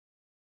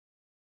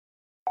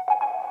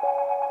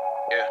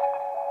Yeah.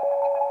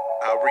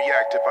 I'll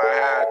react if I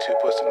had to.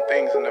 Put some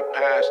things in the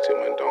past too,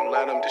 and don't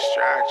let them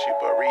distract you,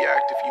 but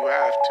react if you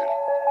have to.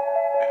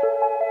 Yeah.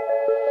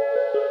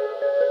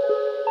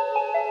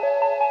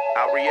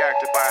 I'll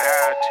react if I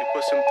had to.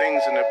 Put some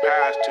things in the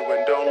past too,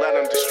 and don't let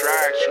them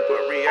distract you,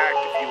 but react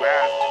if you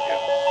have to.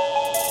 Yeah.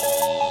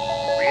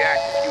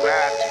 React if you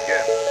have to.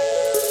 Yeah.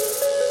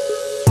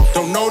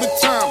 Don't know the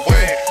time,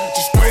 yeah.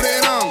 Just know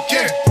that I'm,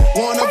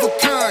 one of a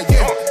kind,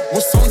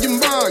 What's on your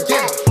mind,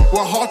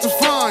 What hard to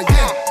find,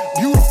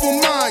 Beautiful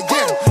mind,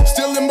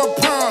 Still in my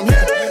prime,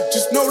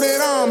 Just know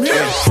that I'm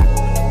here.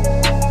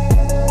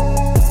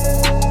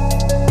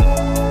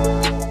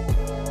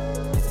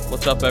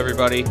 What's up,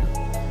 everybody?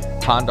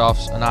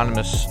 Pondoff's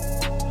Anonymous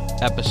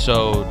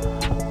episode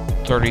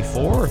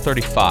 34 or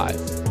 35?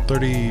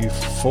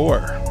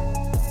 34.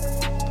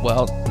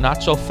 Well,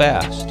 not so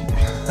fast.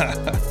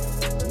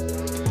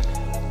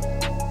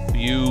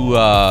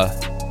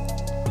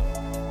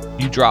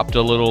 You dropped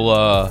a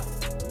little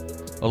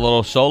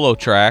solo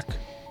track,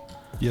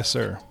 Yes,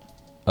 sir.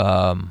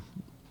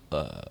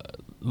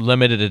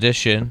 limited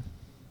edition,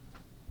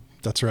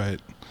 That's right.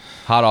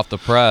 hot off the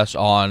press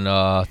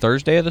on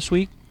Thursday of this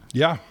week.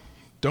 Yeah.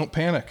 Don't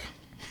panic.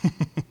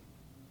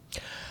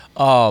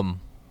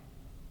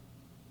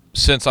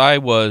 Since I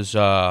was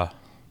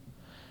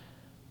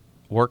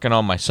working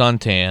on my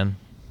suntan,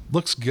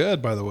 Looks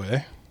good, by the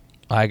way.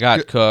 I got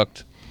Good.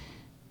 cooked.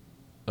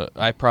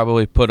 I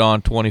probably put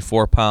on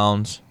 24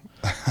 pounds.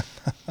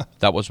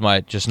 That was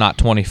my just not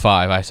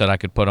 25. I said I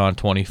could put on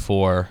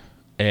 24,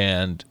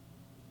 and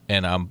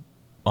I'm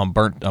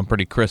burnt. I'm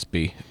pretty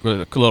crispy, a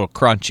little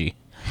crunchy.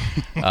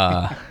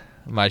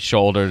 My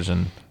shoulders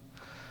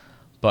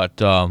but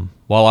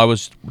while I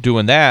was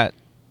doing that,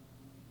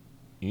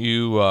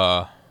 you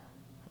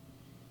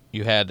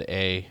had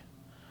a.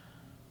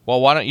 Well,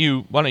 why don't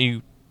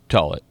you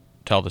tell it?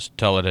 Tell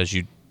it as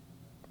you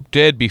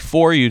did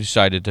before you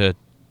decided to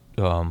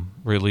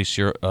release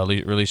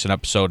an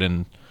episode.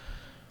 And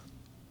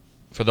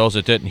for those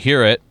that didn't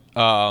hear it,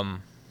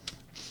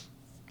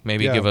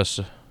 maybe give us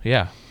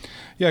Yeah,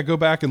 go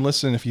back and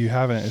listen if you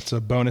haven't. It's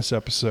a bonus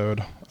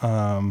episode.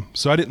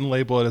 So I didn't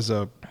label it as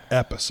a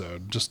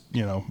episode. Just,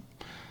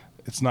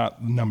 it's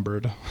not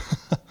numbered.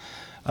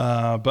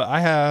 But I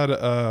had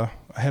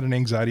an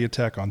anxiety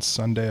attack on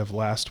Sunday of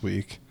last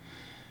week,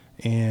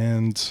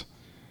 and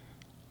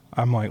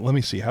I'm like, let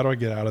me see, how do I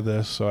get out of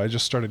this? So I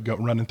just started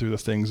running through the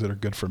things that are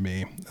good for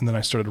me. And then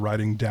I started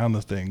writing down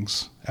the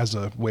things as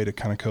a way to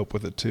kind of cope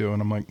with it too.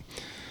 And I'm like,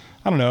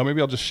 I don't know,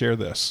 maybe I'll just share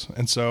this.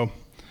 And so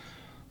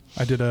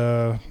I did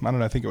I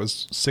think it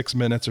was 6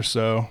 minutes or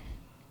so,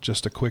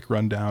 just a quick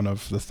rundown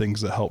of the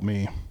things that help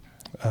me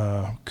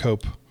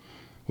cope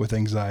with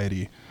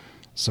anxiety.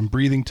 Some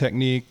breathing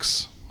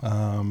techniques,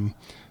 some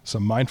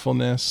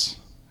mindfulness,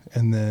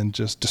 and then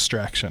just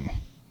distraction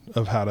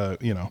of how to,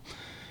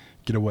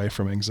 get away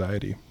from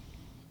anxiety.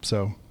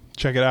 So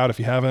check it out if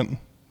you haven't.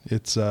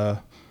 It's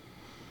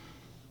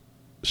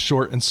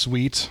short and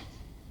sweet.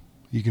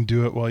 You can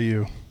do it while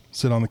you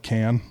sit on the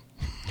can.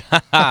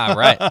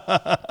 right.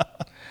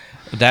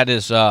 That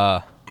is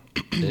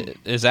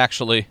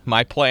actually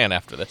my plan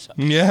after this.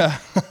 Yeah.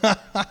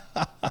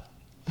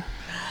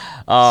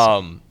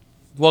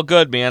 Well,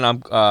 good, man.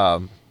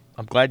 I'm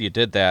glad you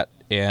did that,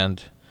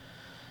 and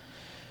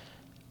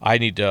I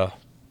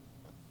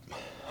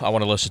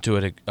want to listen to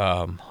it.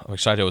 I'm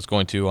excited I was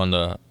going to on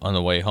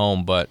the way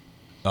home, but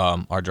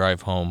our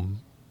drive home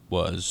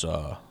was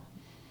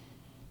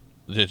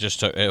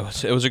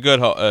it was a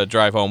good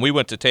drive home. We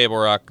went to Table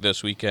Rock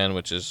this weekend,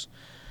 which is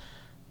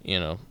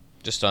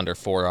just under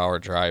 4-hour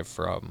drive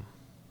from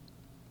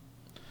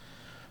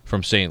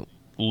St.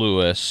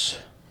 Louis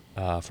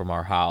from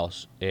our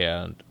house,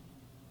 and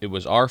it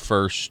was our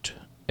first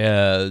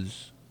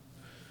as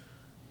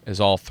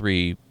all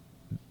three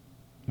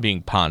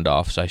being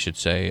Pondoffs, I should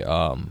say.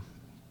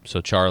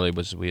 So Charlie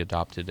we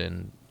adopted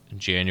in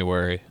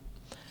January,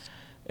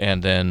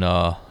 and then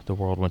the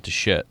world went to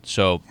shit.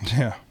 So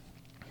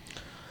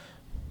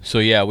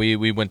yeah,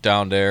 we went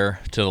down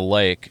there to the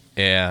lake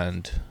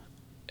and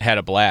had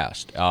a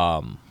blast.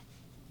 And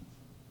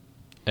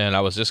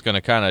I was just going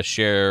to kind of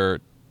share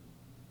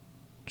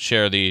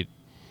the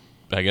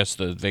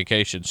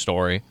vacation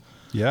story.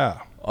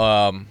 Yeah.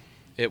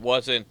 It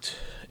wasn't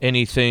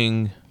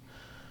anything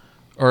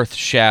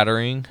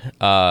earth-shattering,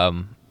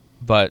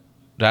 but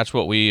that's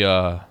what we,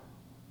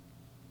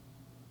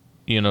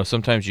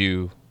 sometimes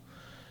you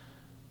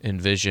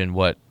envision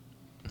what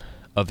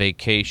a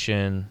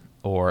vacation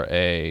or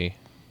an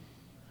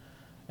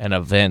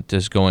event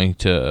is going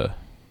to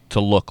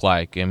look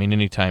like. I mean,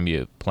 anytime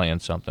you plan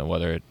something,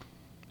 whether it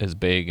is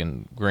big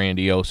and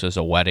grandiose as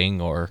a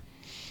wedding or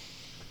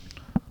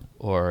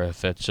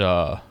if it's,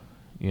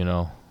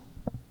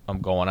 I'm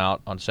going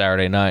out on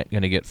Saturday night,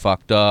 going to get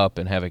fucked up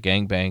and have a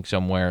gangbang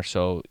somewhere.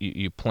 So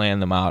you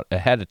plan them out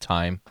ahead of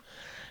time,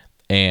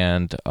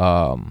 and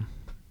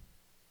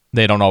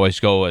they don't always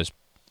go as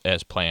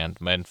planned.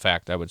 In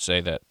fact, I would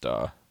say that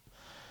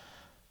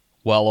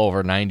well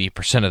over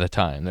 90% of the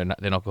time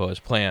they don't go as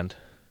planned.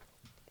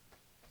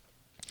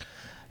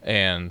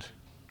 And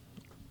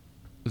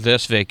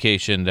this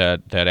vacation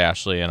that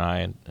Ashley and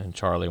I and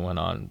Charlie went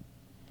on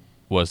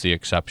was the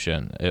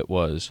exception. It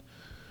was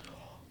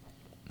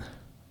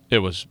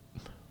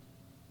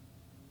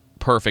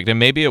perfect, and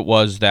maybe it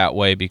was that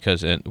way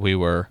because we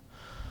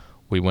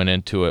went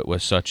into it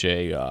with such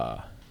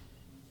a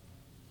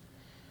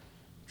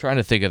trying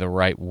to think of the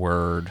right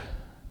word,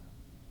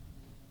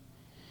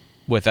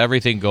 with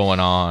everything going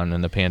on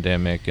and the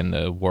pandemic and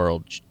the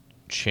world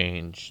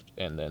changed,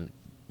 and then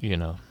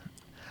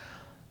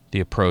the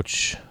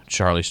approach.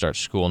 Charlie starts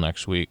school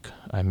next week.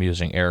 I'm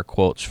using air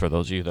quotes for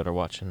those of you that are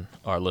watching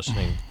or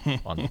listening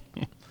on.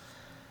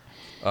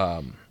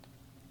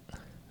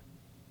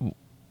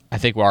 I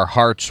think our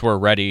hearts were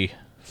ready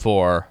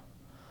to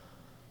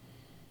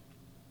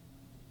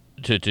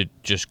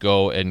just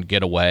go and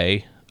get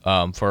away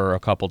for a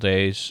couple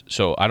days.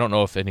 So I don't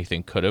know if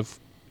anything could have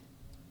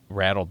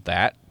rattled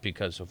that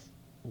because of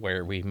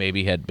where we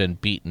maybe had been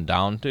beaten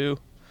down to,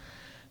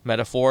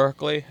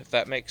 metaphorically, if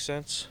that makes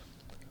sense.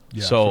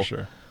 Yeah, so, for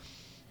sure.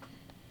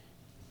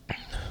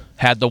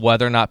 Had the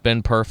weather not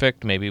been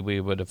perfect, maybe we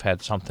would have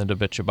had something to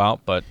bitch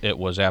about, but it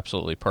was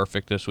absolutely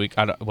perfect this week.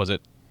 Was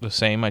it the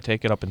same, I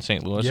take it, up in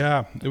St. Louis?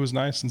 Yeah, it was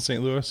nice in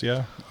St. Louis,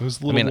 yeah. It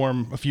was a little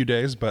warm a few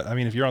days, but, I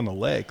mean, if you're on the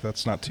lake,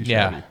 that's not too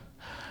shabby.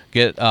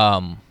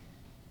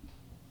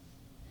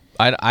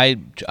 I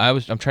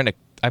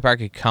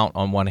probably could count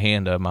on one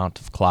hand the amount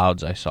of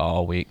clouds I saw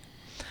all week.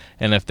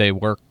 And if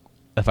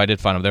I did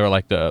find them, they were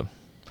like the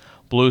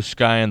blue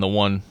sky and the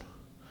one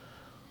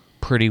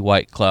pretty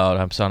white cloud.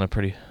 I'm sounding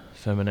pretty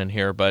feminine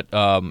here, but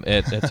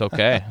it's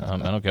okay. I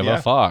don't give a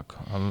fuck.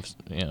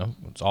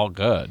 It's all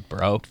good,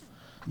 bro.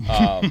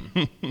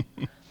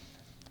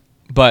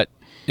 But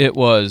it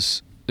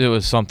was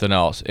something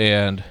else,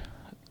 and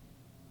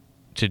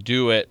to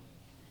do it,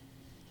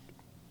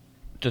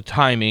 the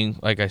timing,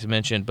 like I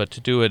mentioned, but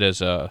to do it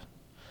as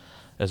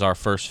our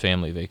first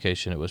family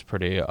vacation, it was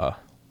pretty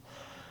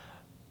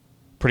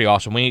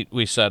awesome.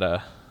 We said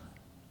a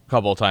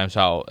couple of times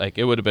how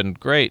it would have been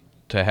great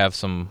to have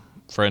some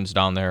friends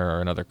down there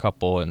or another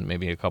couple and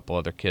maybe a couple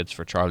other kids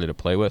for Charlie to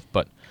play with,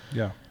 but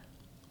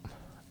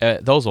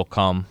those will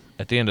come.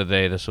 At the end of the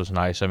day, this was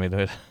nice. I mean,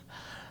 a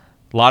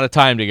lot of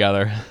time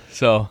together,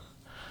 so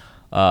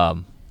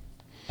I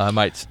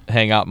might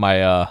hang out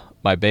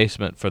my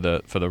basement for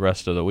the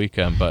rest of the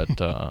weekend.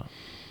 But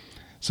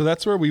so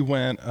that's where we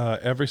went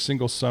every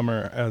single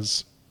summer.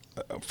 As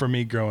for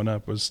me growing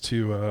up, was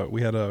to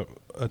we had a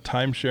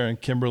timeshare in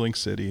Kimberling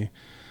City,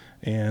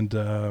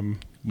 and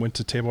went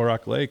to Table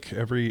Rock Lake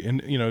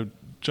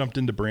jumped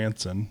into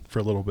Branson for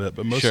a little bit,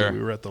 but mostly we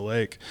were at the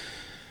lake.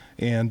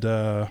 And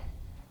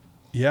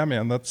yeah,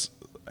 man,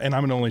 and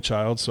I'm an only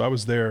child, so I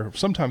was there.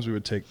 Sometimes we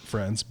would take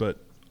friends, but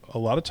a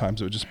lot of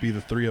times it would just be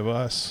the three of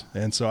us.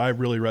 And so I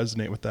really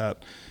resonate with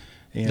that.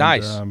 And,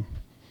 nice.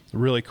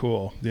 Really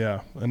cool.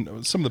 Yeah.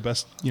 And some of the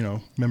best,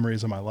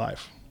 memories of my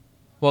life.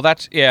 Well,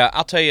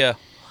 I'll tell you,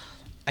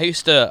 I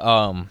used to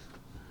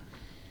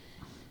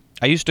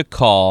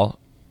call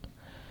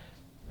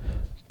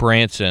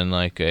Branson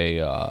like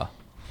a,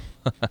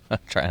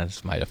 trying,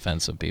 this might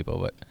offend some people,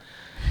 but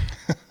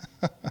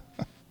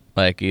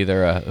like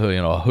either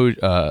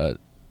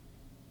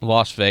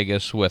Las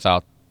Vegas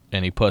without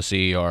any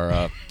pussy, or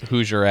a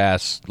Hoosier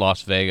ass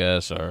Las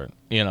Vegas, or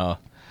a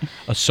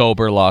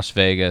sober Las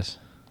Vegas,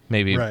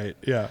 maybe. Right.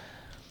 Yeah.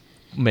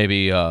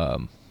 Maybe.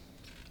 Or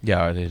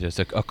just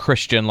a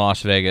Christian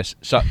Las Vegas.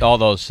 So, all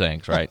those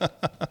things, right?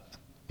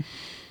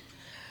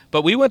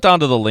 But we went down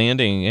to the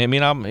Landing. I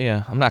mean, I'm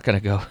not gonna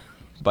go.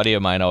 A buddy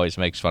of mine always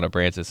makes fun of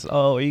Branson. Says,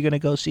 "Oh, are you gonna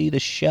go see the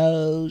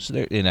shows?"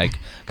 They're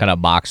kind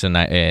of boxing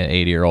an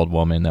 80-year-old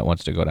woman that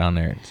wants to go down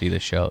there and see the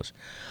shows.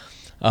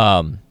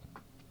 But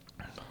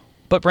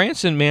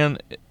Branson, man,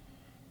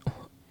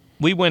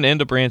 we went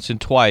into Branson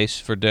twice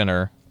for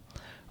dinner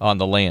on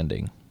the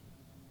Landing,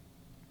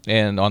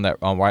 and on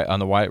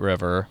the White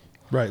River.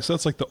 Right. So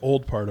that's like the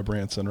old part of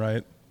Branson,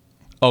 right?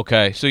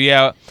 Okay. So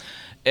yeah,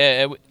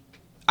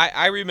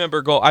 I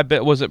remember I've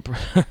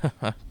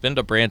been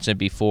to Branson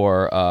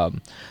before.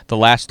 The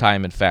last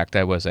time, in fact,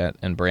 I was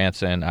in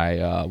Branson,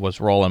 I was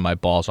rolling my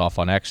balls off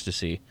on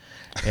ecstasy,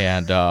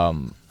 and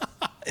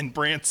in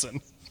Branson.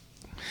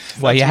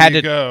 Well, you had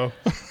to go.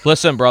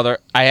 Listen, brother.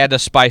 I had to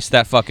spice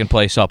that fucking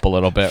place up a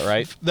little bit,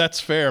 right? That's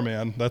fair,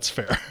 man. That's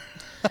fair.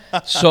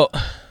 So,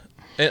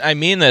 I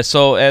mean this.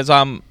 So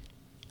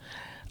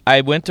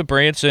I went to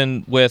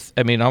Branson with.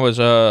 I mean, I was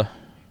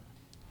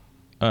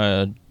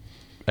I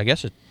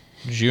guess a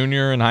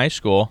junior in high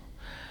school,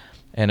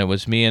 and it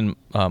was me and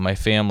my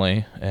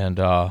family, and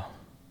I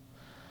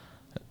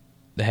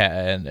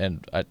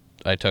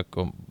took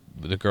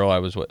the girl I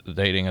was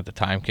dating at the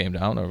time came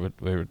down, or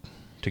we were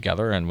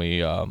together, and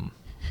we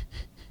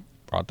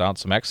brought down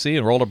some ecstasy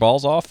and rolled her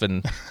balls off,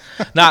 and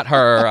not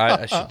her.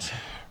 I should.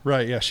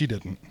 Right? Yeah, she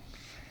didn't.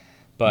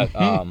 But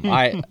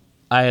I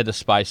had to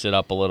spice it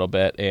up a little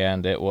bit,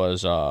 and it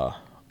was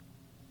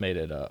made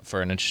it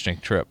for an interesting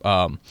trip.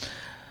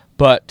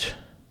 But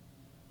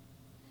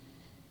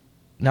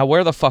now,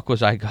 where the fuck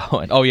was I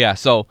going? Oh yeah,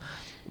 so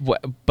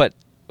but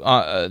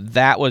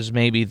that was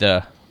maybe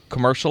the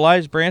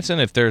commercialized Branson,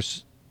 if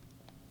there's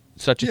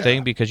such a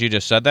thing, because you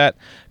just said that.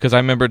 Because I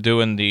remember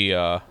doing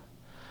the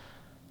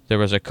there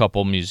was a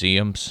couple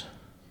museums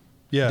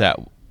that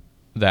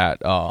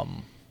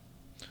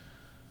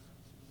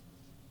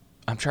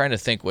I'm trying to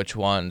think which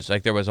ones.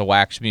 Like there was a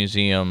wax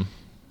museum.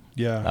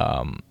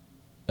 Yeah.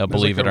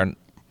 Believe it or not.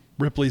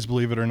 Ripley's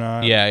Believe It or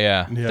Not.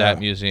 Yeah, that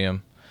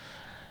museum.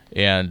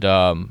 And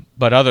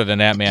but other than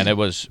that, man, it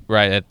was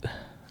right.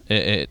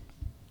 It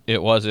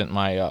wasn't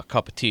my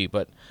cup of tea.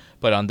 But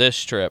on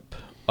this trip,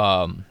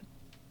 what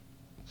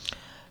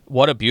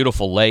a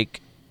beautiful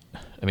lake.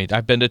 I mean,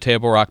 I've been to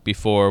Table Rock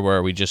before,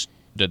 where we just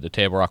did the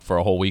Table Rock for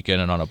a whole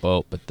weekend and on a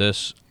boat. But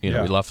this, we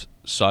left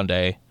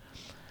Sunday,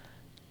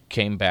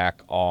 came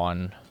back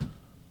on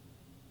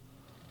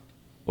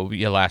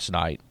last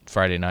night,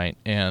 Friday night,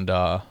 and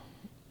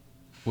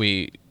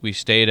we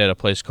stayed at a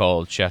place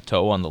called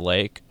Chateau on the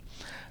Lake.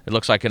 It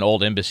looks like an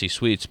old Embassy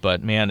Suites,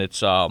 but man,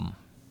 it's and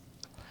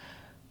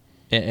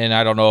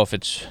I don't know if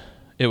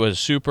it was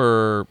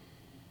super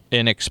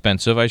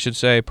inexpensive, I should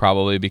say,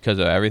 probably because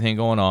of everything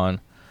going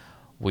on.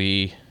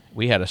 We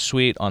had a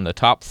suite on the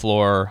top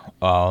floor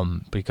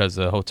because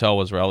the hotel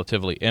was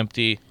relatively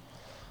empty.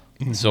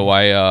 Mm-hmm. So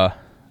I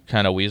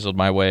kind of weaseled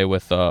my way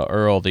with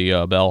Earl,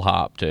 the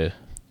bellhop, to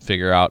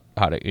figure out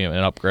how to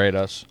and upgrade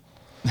us.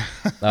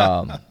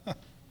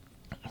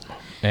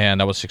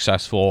 And I was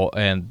successful,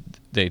 and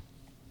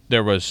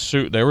there was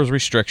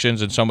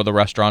restrictions, and some of the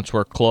restaurants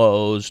were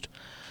closed.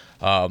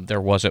 There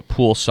wasn't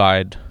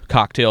poolside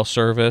cocktail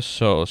service,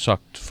 so it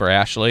sucked for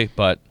Ashley.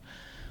 But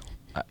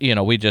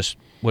we just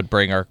would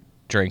bring our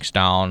drinks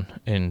down,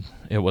 and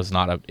it was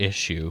not an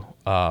issue.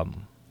 But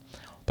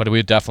we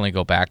would definitely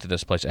go back to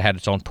this place. It had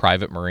its own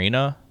private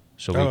marina,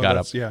 so we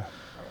got a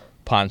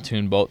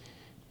pontoon boat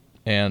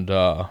and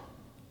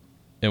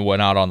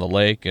went out on the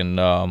lake, and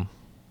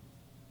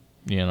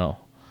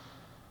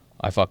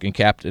I fucking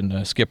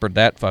skippered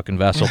that fucking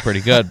vessel pretty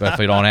good. But if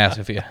you don't ask,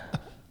 if you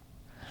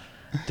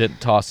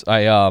didn't toss,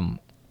 I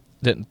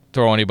didn't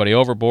throw anybody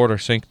overboard or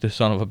sink the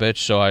son of a bitch.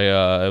 So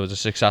it was a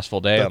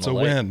successful day. That's on the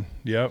a lake. win.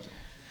 Yep.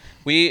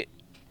 We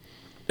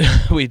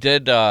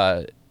did.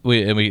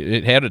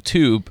 It had a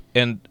tube,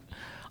 and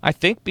I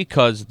think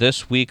because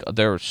this week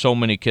there are so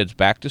many kids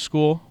back to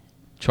school.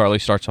 Charlie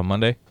starts on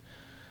Monday.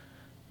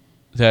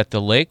 That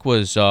the lake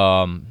was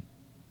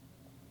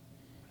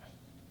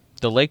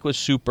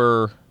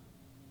super.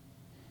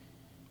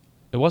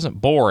 It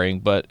wasn't boring,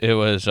 but it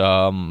was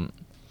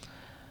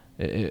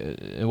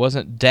it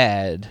wasn't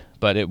dead,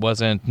 but it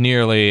wasn't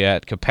nearly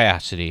at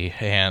capacity.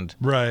 And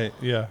right,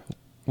 yeah,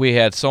 we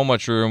had so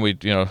much room. We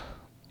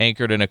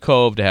anchored in a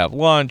cove to have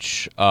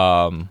lunch.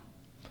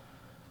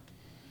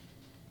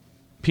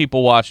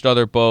 People watched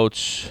other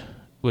boats,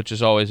 which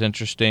is always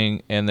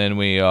interesting. And then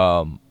we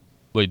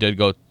did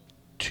go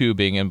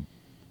tubing, and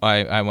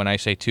when I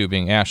say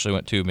tubing, Ashley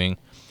went tubing.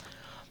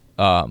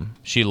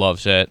 She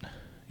loves it.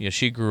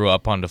 She grew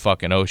up on the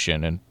fucking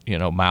ocean and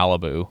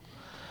Malibu.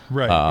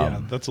 Right.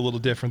 Yeah, that's a little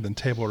different than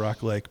Table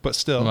Rock Lake, but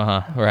still.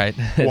 Right.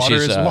 Water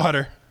is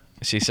water.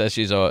 She says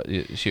she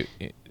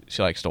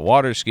likes to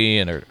water ski,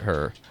 and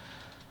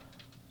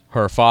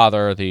her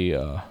father,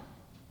 the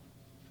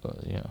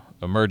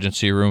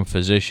emergency room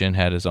physician,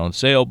 had his own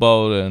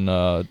sailboat, and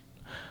I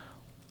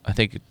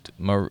think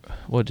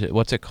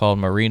what's it called,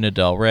 Marina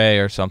Del Rey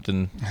or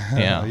something.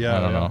 Yeah, I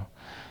don't know.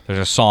 There's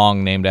a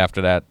song named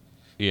after that,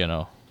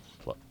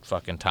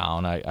 fucking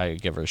town. I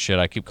give her shit.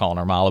 I keep calling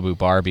her Malibu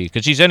Barbie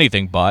because she's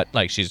anything but.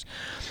 Like, she's,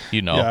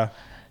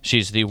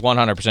 she's the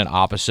 100%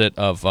 opposite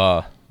of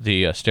the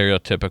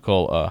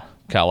stereotypical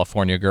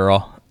California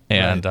girl,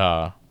 and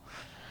right.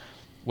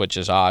 Which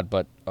is odd.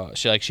 But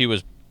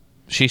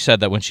she said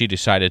that when she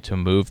decided to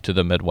move to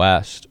the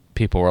Midwest,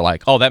 people were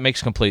like, "Oh, that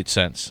makes complete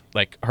sense."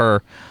 Like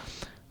her,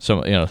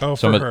 some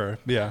her,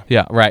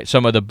 yeah, right.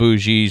 Some of the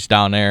bougies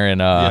down there in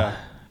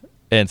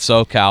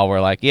SoCal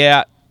were like,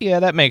 "Yeah,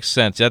 that makes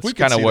sense. That's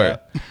kind of where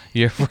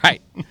you're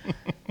right."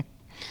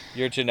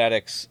 Your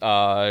genetics,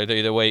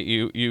 the way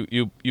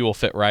you will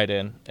fit right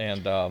in,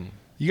 and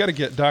you got to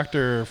get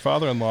Dr.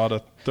 Father-in-law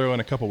to throw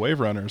in a couple wave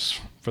runners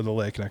for the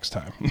lake next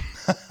time.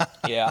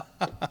 Yeah.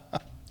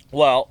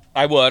 Well,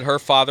 I would. Her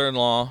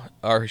father-in-law,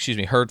 or excuse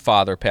me, her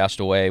father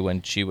passed away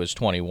when she was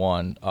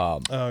 21.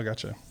 Oh,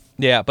 gotcha.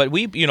 Yeah, but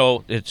we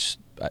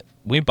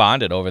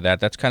bonded over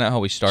that. That's kind of how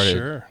we started.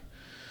 Sure.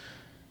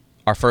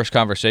 Our first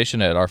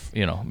conversation at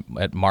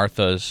at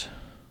Martha's.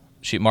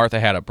 Martha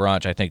had a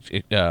brunch. I think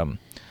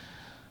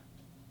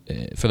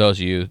for those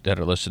of you that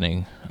are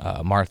listening,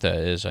 Martha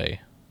is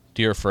a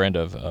dear friend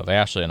of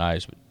Ashley and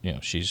I's.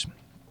 She's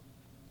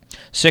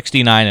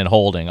 69 and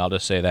holding. I'll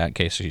just say that in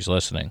case she's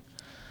listening.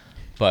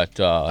 But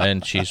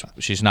and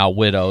she's now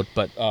widowed.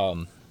 But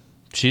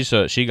she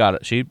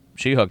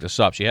hooked us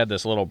up. She had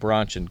this little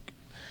brunch, and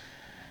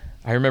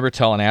I remember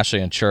telling Ashley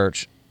in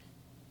church.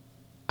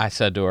 I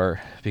said to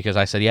her, because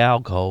I said, "Yeah, I'll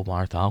go,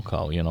 Martha. I'll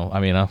go."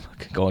 I'm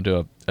going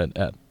to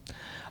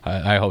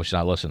I hope she's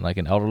not listening, like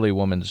an elderly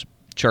woman's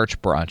church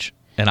brunch,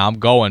 and I'm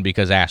going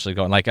because Ashley's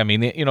going. Like,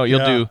 you'll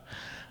do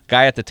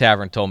guy at the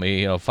tavern told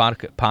me,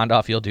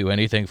 Pondoff, you'll do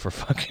anything for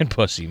fucking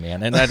pussy,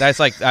 man. And that's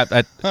like,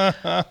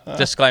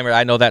 disclaimer,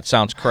 I know that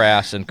sounds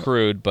crass and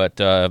crude, but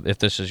if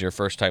this is your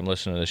first time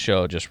listening to the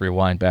show, just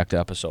rewind back to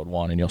episode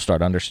 1 and you'll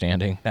start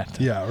understanding that.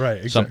 Yeah, right.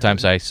 Exactly.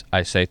 Sometimes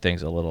I say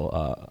things a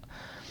little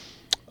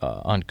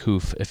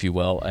uncouth, if you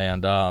will,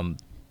 and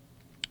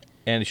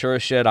sure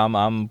as shit,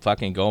 I'm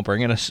fucking going,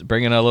 bringing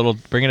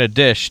a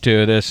dish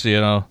to this,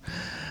 to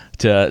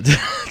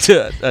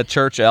a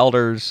church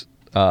elder's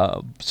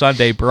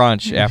Sunday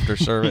brunch after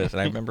service.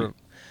 And I remember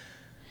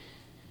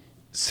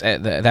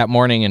that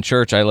morning in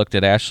church, I looked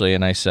at Ashley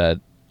and I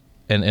said,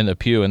 in the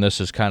pew, and this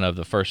is kind of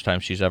the first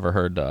time she's ever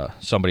heard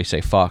somebody say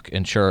fuck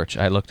in church,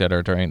 I looked at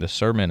her during the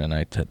sermon and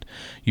I said,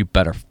 you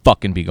better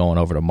fucking be going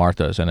over to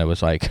Martha's. And it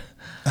was like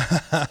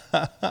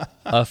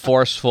a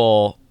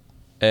forceful,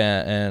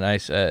 and I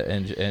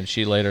said, and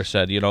she later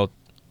said,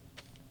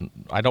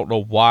 I don't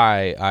know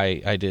why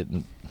I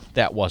didn't,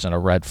 that wasn't a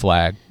red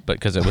flag, but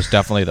because it was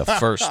definitely the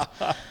first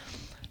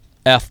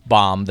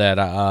F-bomb that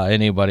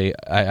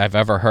I've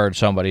ever heard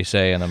somebody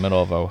say in the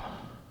middle of a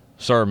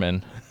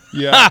sermon.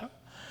 Yeah.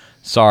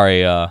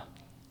 Sorry,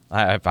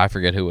 I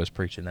forget who was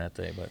preaching that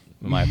day, but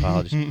my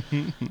apologies.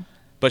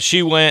 But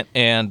she went,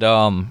 and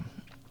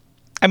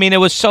it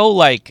was so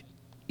like,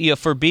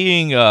 for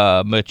being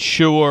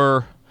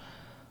mature,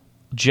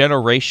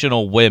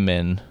 generational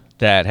women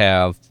that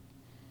have,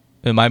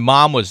 and my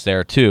mom was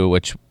there too,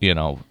 which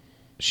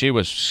she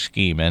was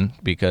scheming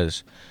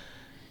because,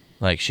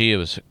 like, she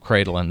was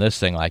cradling this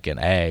thing like an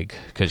egg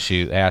because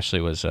Ashley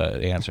was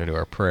an answer to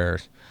her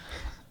prayers.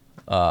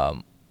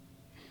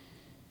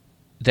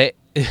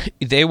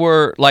 They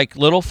were like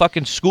little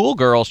fucking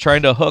schoolgirls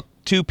trying to hook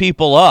two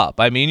people up.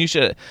 I mean, you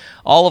should.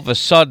 All of a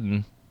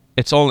sudden,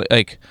 it's only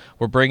like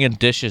we're bringing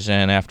dishes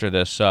in after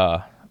this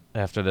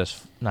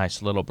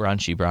nice little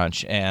brunchy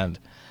brunch, and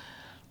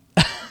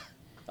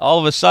all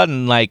of a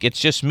sudden, like, it's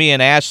just me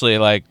and Ashley,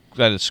 like,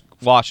 that is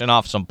washing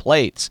off some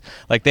plates.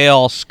 Like, they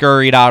all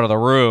scurried out of the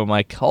room,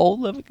 like,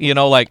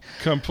 like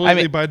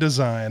completely by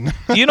design.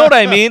 You know what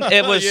I mean?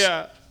 It was.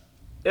 Yeah.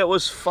 It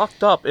was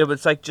fucked up. It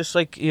was like just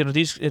like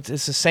these. It's the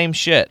same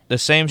shit. The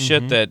same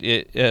shit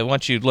that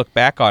once you look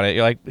back on it,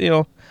 you're like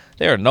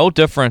they are no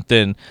different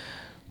than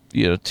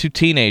two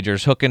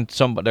teenagers hooking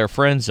their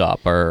friends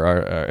up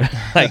or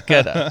like.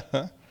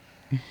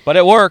 But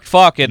it worked.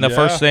 Fuck. And the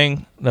first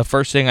thing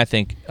I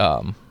think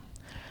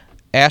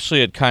Ashley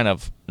had kind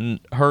of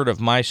heard of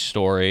my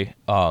story,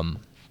 and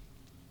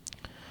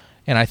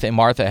I think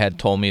Martha had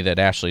told me that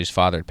Ashley's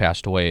father had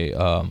passed away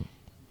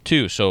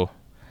too. So.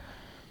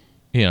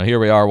 Here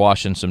we are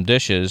washing some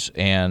dishes,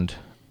 and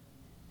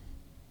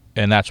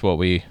that's what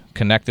we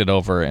connected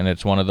over. And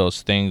it's one of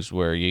those things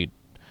where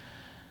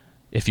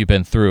if you've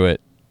been through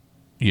it,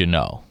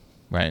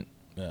 right?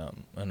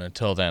 And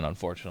until then,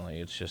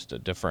 unfortunately, it's just a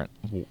different.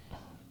 And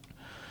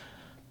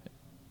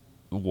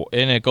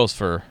it goes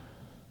for,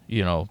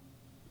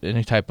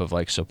 any type of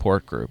like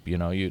support group.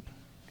 Yep.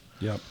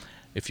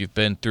 If you've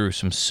been through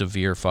some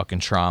severe fucking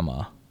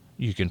trauma,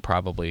 you can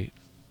probably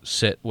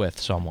sit with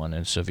someone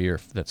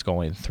that's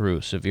going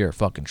through severe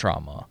fucking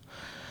trauma.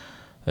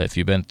 If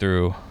you've been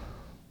through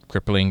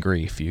crippling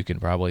grief, you can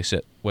probably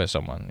sit with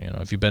someone.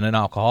 If you've been an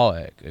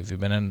alcoholic, if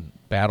you've been in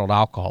battled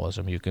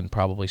alcoholism, you can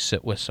probably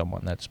sit with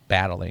someone that's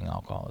battling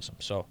alcoholism.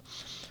 So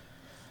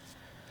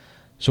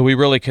we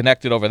really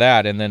connected over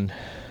that, and then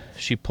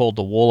she pulled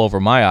the wool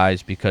over my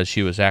eyes because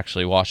she was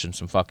actually washing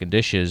some fucking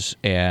dishes,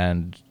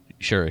 and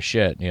sure as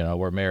shit,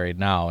 we're married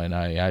now, and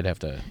I'd have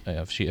to,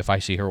 if I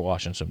see her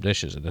washing some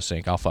dishes in the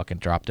sink, I'll fucking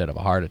drop dead of a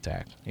heart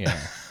attack.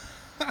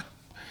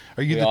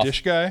 Are you the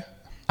dish guy?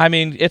 I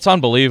mean, it's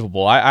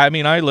unbelievable.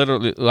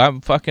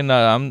 I'm fucking,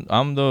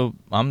 I'm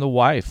the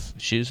wife.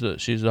 She's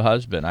the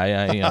husband.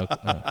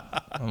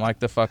 I'm like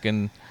the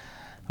fucking.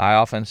 I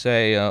often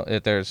say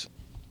if there's,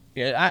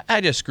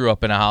 I just grew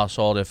up in a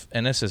household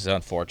and this is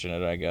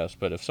unfortunate, I guess,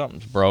 but if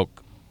something's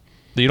broke,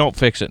 you don't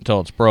fix it until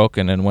it's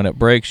broken, and when it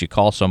breaks, you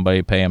call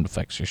somebody, pay them to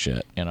fix your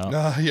shit.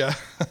 Yeah.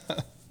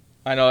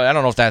 I know. I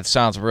don't know if that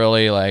sounds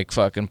really like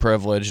fucking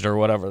privileged or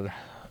whatever,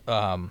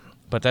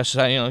 but that's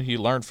how you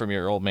learn from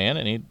your old man,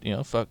 and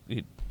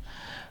he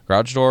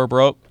garage door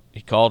broke,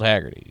 he called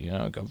Haggerty.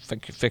 Go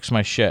fix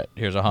my shit.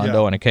 Here's a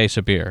hundo and a case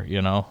of beer.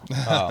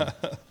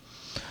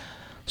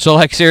 So,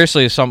 like,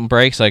 seriously, if something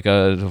breaks, like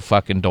a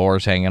fucking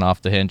door's hanging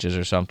off the hinges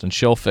or something,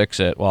 she'll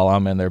fix it while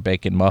I'm in there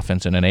baking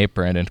muffins in an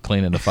apron and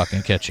cleaning the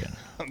fucking kitchen.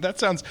 That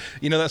sounds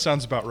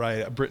about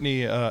right.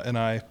 Brittany and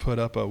I put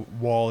up a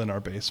wall in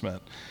our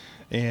basement.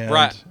 And,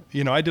 right.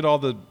 I did all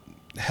the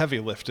heavy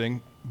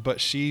lifting,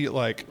 but she,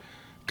 like,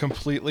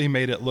 completely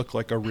made it look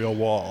like a real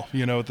wall,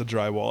 with the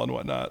drywall and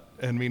whatnot.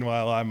 And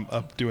meanwhile, I'm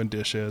up doing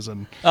dishes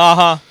and...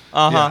 Yeah.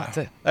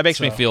 That makes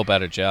me feel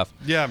better, Jeff.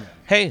 Yeah, man.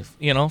 Hey,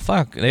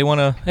 fuck. They want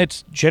to...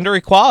 It's gender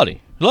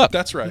equality. Look.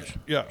 That's right.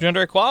 Yeah.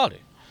 Gender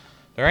equality.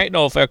 There ain't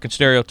no fucking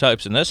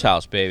stereotypes in this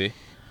house, baby.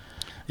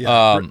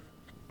 Yeah.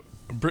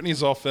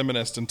 Brittany's all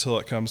feminist until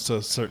it comes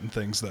to certain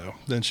things, though.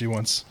 Then she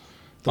wants...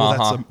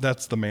 Well,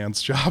 that's the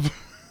man's job.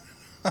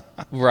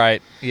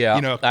 Right. Yeah.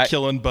 You know,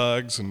 killing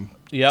bugs and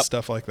Yep.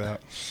 stuff like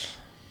that.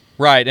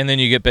 Right, and then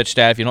you get bitched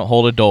at if you don't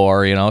hold a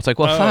door. You know, it's like,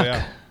 well, Oh, fuck.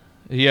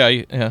 yeah.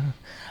 Yeah.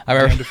 I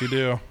remember And if you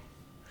do.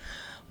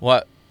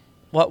 what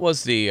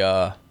was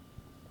the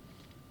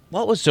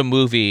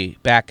movie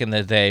back in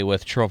the day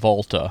with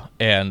Travolta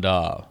and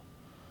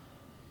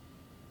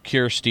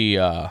Kirsty?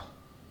 Was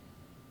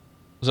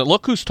it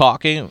Look Who's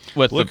Talking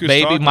with Look the Who's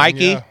baby Talking,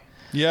 Mikey?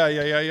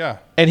 Yeah.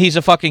 And he's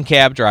a fucking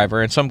cab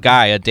driver, and some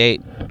guy, a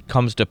date,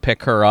 comes to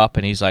pick her up,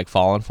 and he's like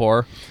falling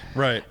for her.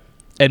 Right.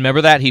 And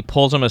remember that? He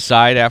pulls him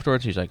aside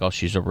afterwards. He's like, oh,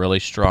 she's a really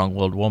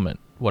strong-willed woman.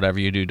 Whatever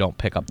you do, don't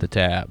pick up the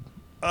tab.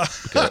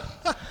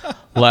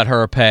 Let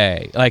her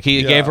pay. Like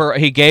he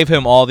gave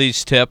him all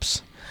these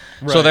tips.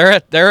 Right. So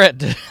they're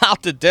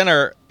out to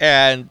dinner,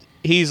 and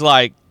he's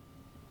like,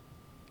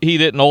 he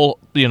didn't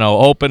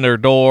open their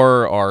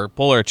door or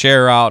pull her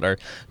chair out or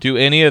do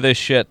any of this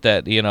shit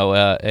that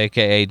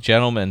AKA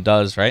gentleman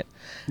does, right?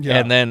 Yeah.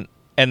 And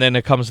then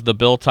it comes to the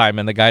bill time,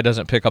 and the guy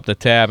doesn't pick up the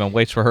tab and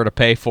waits for her to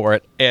pay for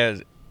it,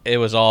 and it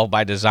was all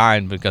by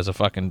design because of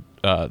fucking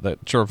the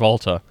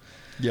Travolta.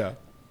 Yeah.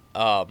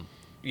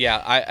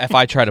 Yeah, if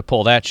I try to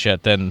pull that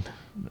shit, then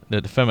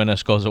the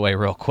feminist goes away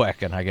real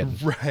quick, and I get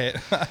Right.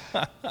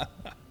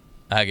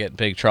 I get in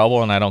big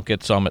trouble, and I don't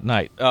get some at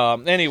night.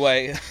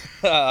 Anyway,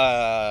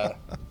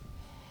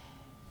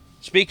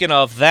 speaking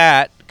of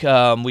that,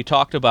 we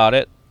talked about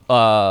it,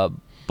 but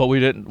we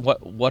didn't.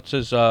 What's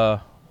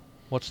the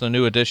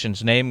new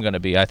edition's name going to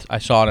be? I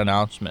saw an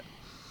announcement.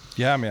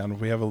 Yeah, man.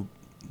 We have a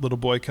little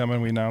boy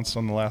coming. We announced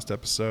on the last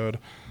episode.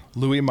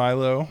 Louis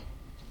Milo.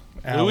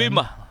 Allen.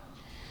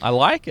 I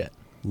like it.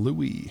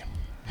 Louis.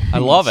 I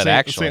love it,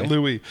 actually. St.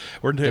 Louis.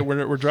 We're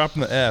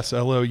dropping the S,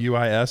 Louis.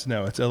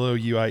 No, it's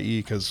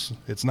Louie because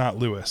it's not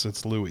Louis,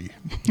 it's Louis.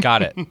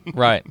 Got it.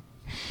 Right.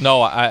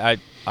 No, I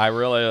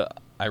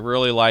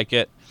really like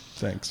it.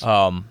 Thanks.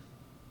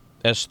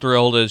 As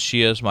thrilled as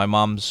she is, my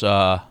mom's.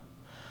 I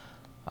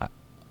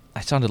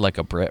sounded like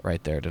a Brit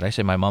right there. Did I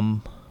say my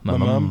mom? My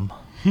mom.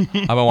 I've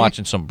been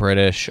watching some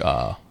British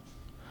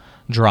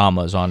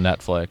dramas on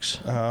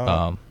Netflix.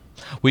 Oh.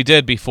 We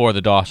did before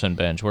the Dawson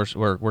binge.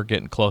 We're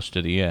getting close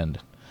to the end.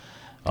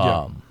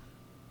 Yeah.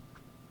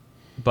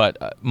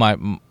 But my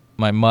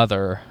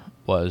mother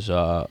was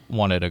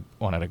wanted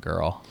a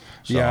girl.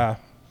 So.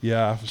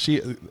 Yeah.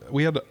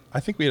 I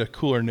think we had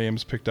cooler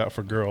names picked out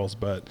for girls,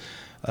 but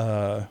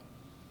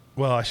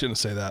well, I shouldn't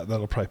say that.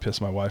 That'll probably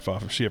piss my wife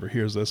off if she ever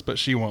hears this, but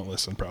she won't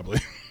listen probably.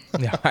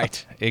 Yeah,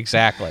 right.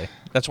 Exactly.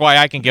 That's why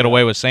I can get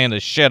away with saying the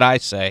shit I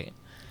say.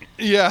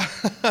 Yeah.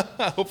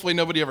 Hopefully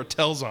nobody ever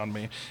tells on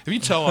me. If you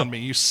tell on me,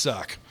 you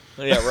suck.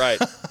 Yeah, right.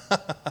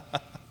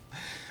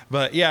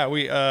 But yeah,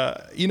 we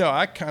I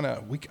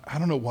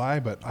don't know why,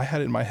 but I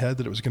had it in my head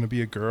that it was going to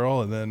be a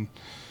girl, and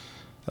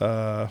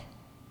then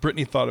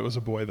Brittany thought it was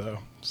a boy though.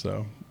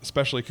 So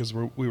especially because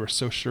we were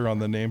so sure on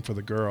the name for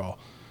the girl,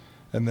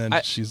 and then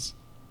she's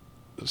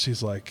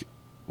like,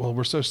 "Well,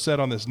 we're so set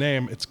on this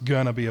name, it's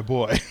gonna be a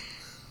boy."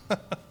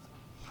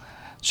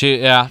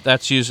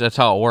 That's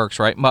how it works,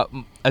 right?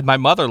 My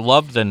mother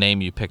loved the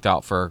name you picked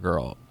out for a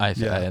girl.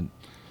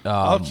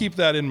 I'll keep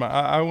that in my.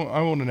 I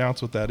won't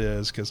announce what that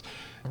is because,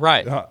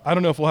 right. I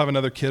don't know if we'll have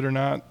another kid or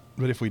not,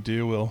 but if we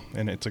do,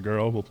 and it's a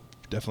girl, we'll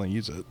definitely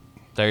use it.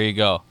 There you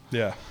go.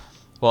 Yeah.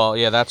 Well,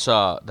 yeah,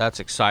 that's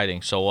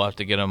exciting. So we'll have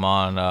to get him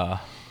on.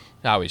 I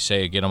always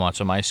say get him on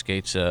some ice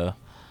skates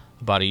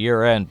about a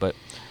year in, but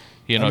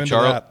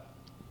Charlie.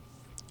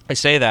 I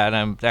say that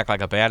and I act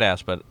like a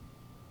badass, but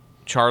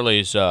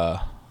Charlie's.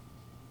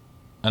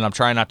 And I'm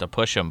trying not to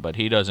push him, but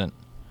he doesn't.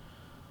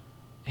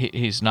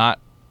 He's not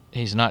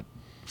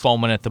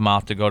foaming at the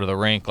mouth to go to the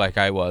rink like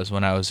I was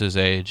when I was his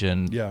age,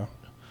 and yeah.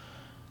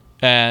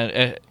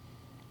 And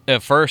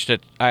at first,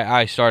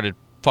 I started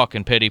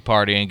fucking pity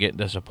party and getting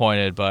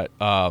disappointed, but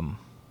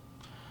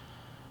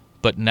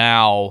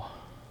now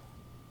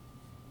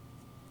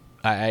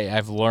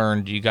I've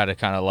learned you got to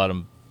kind of let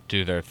them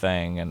do their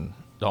thing and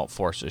don't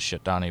force this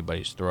shit down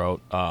anybody's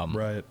throat.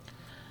 Right.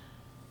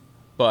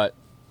 But.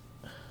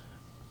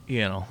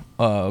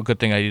 Good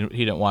thing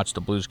he didn't watch the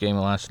Blues game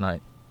last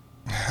night.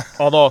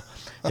 Although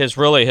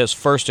his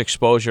first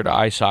exposure to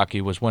ice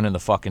hockey was winning the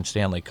fucking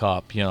Stanley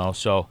Cup,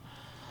 so.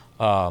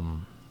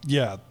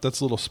 Yeah, that's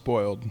a little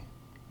spoiled.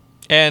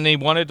 And he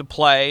wanted to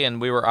play, and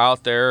we were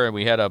out there, and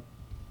we had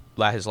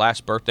his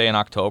last birthday in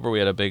October. We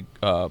had a big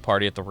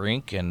party at the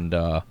rink, and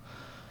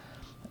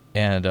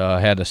had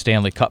a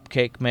Stanley Cup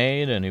cake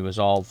made, and he was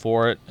all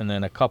for it. And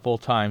then a couple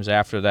times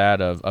after that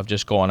of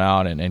just going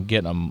out and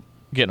getting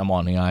him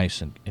on the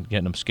ice and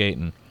getting him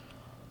skating.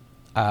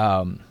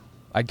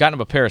 I got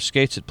him a pair of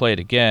skates that played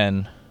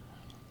again,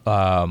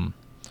 and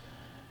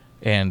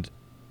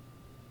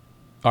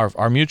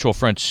our mutual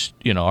friend,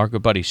 our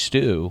good buddy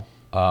Stu,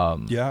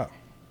 yeah,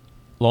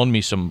 loaned me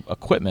some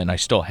equipment I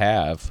still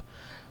have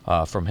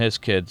from his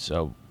kids.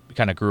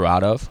 Kind of grew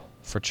out of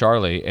for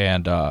Charlie,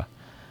 and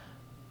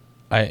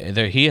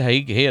he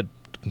had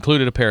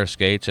included a pair of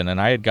skates, and then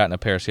I had gotten a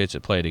pair of skates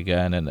that played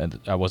again, and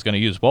I was going to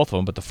use both of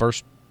them, but the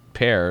first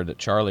pair that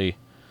Charlie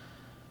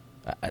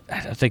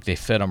I think they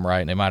fit him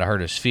right, and they might have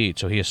hurt his feet,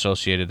 so he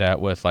associated that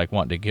with like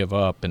wanting to give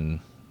up and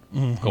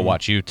go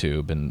watch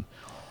YouTube. And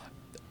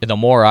the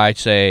more I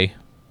say,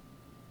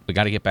 we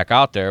got to get back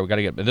out there,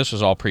 this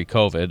was all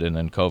pre-COVID, and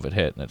then COVID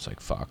hit, and it's like,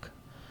 fuck.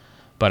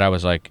 But I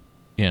was like,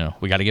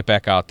 we got to get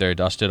back out there,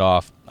 dust it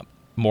off. The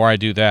more I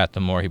do that, the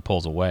more he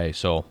pulls away.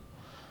 So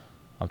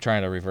I'm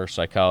trying to reverse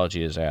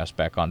psychology his ass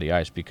back on the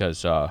ice,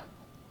 because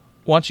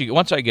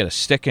once I get a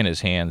stick in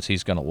his hands,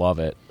 he's gonna love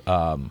it.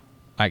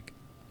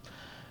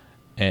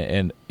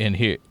 And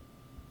here,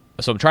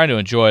 so I'm trying to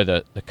enjoy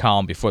the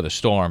calm before the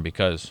storm,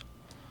 because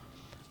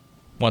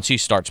once he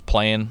starts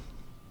playing,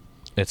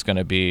 it's just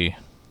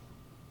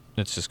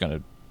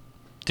gonna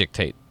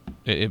dictate.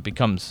 It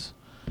becomes,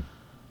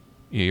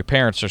 your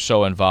parents are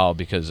so involved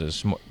because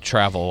there's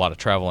a lot of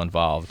travel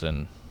involved,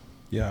 and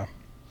Yeah.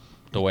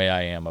 the way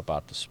I am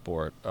about the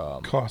sport.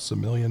 Costs $1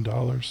 million.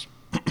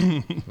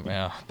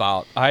 Yeah,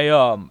 about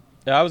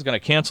I was gonna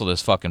cancel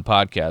this fucking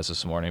podcast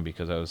this morning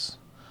because I was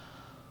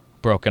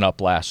broken up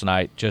last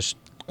night. Just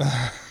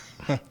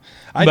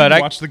I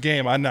didn't watch the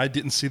game. I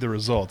didn't see the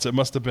results. It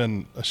must have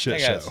been a shit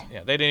show.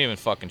 Yeah, they didn't even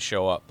fucking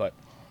show up. But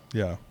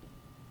Yeah.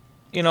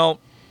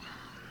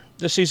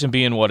 This season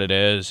being what it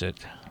is,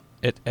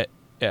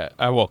 yeah,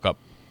 I woke up.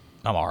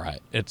 I'm all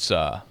right. It's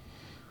I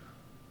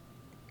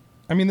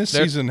mean, this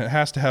season it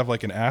has to have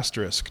like an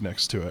asterisk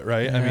next to it,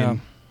 right? Yeah. I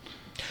mean,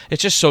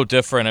 it's just so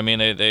different. I mean,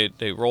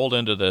 they rolled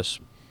into this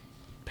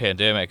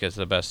pandemic as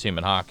the best team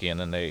in hockey, and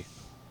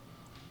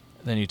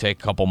then you take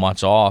a couple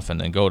months off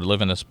and then go to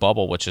live in this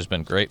bubble, which has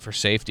been great for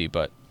safety.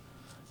 But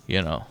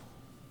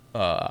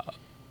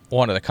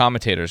one of the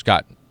commentators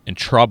got in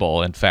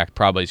trouble. In fact,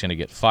 probably is going to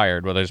get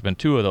fired. Well, there's been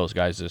 2 of those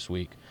guys this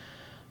week.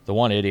 The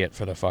one idiot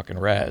for the fucking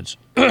Reds.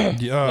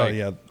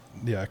 yeah.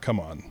 Come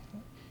on.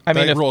 I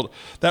mean,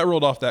 that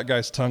rolled off that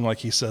guy's tongue like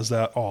he says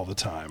that all the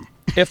time.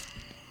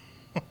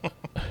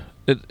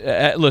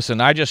 Listen,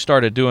 I just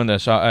started doing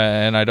this,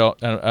 and I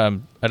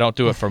don't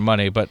do it for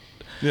money, but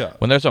Yeah.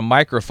 when there's a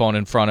microphone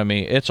in front of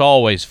me, it's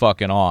always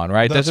fucking on,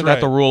 right? That's Isn't right.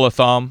 that the rule of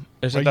thumb?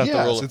 Isn't that the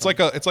rule of it's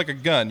thumb? it's like a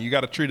gun. You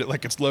got to treat it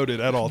like it's loaded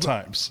at all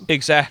times.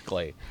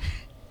 Exactly.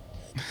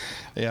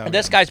 Yeah. And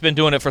this guy's been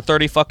doing it for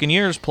 30 fucking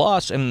years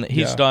plus, and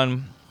he's Yeah.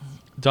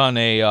 done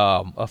a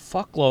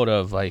fuckload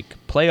of like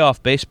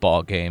playoff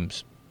baseball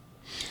games.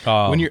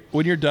 When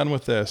you're done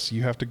with this,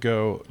 you have to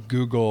go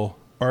Google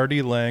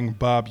Artie Lang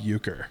Bob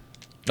Euchre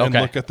and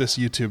Okay. look at this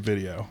YouTube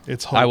video.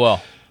 I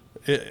will.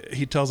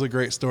 He tells a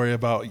great story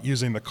about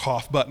using the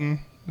cough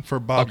button for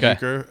Bob Okay.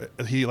 Euchre.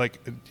 He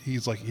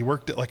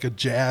worked at like a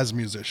jazz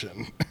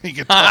musician. He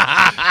could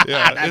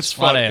yeah, it's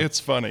funny. funny. It's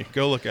funny.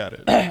 Go look at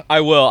it.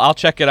 I will. I'll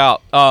check it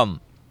out.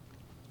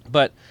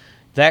 But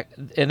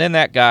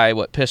that guy,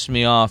 what pissed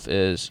me off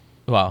is,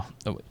 well,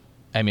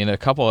 I mean, a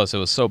couple of us, it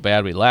was so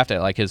bad we laughed at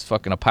it, like his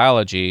fucking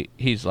apology.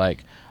 He's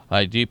like,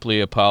 I deeply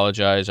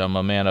apologize. I'm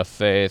a man of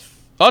faith.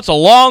 Oh, it's a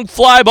long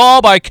fly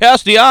ball by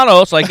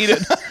Castellanos. Like he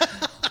didn't.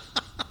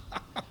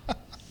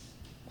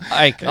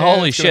 Like,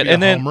 holy It's gonna shit. be a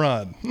And then home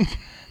run.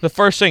 the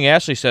first thing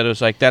Ashley said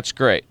was like, that's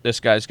great. This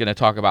guy's going to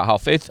talk about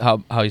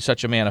how he's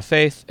such a man of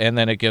faith. And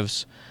then it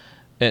gives,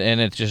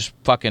 and it just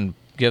fucking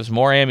gives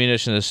more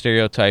ammunition to the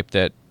stereotype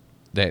that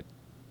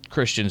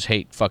Christians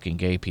hate fucking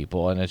gay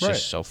people. And it's Right.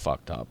 just so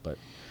fucked up. But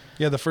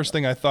Yeah, the first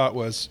thing I thought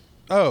was,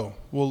 oh,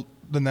 well,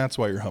 then that's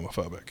why you're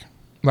homophobic.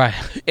 right.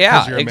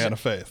 Yeah. Because you're a man of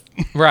faith.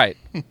 Right.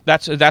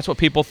 That's what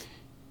people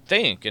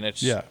think. And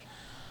it's, Yeah.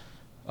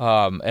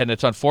 And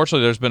it's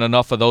unfortunately there's been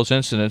enough of those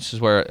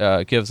incidences where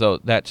it gives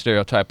that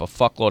stereotype a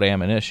fuckload of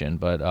ammunition.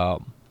 But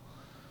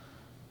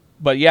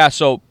yeah,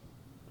 so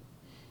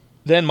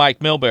then Mike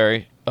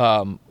Milbury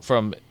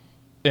from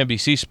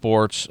NBC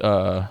Sports,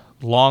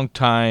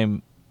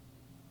 longtime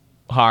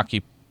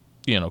hockey,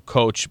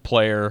 coach,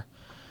 player.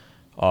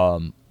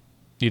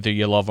 Either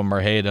you love him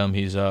or hate him.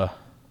 He's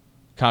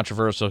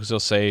controversial because he'll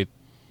say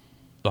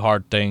the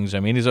hard things. I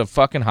mean, he's a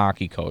fucking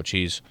hockey coach.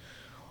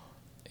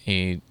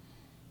 He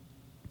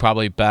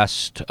probably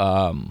best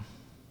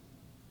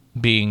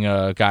being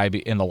a guy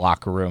in the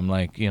locker room.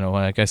 Like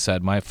I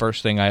said, my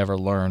first thing I ever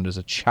learned as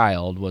a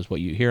child was what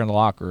you hear in the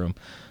locker room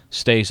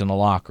stays in the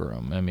locker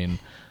room. I mean,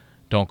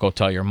 don't go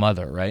tell your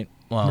mother, right?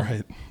 Well,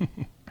 Right.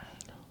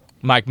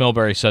 Mike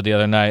Milbury said the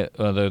other night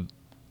the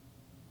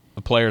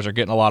players are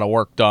getting a lot of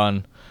work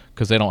done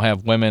because they don't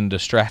have women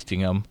distracting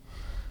them.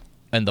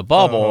 And the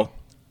bubble. Uh-huh.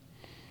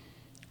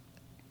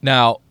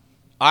 Now,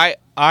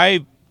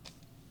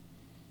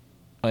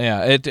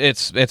 yeah,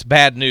 it's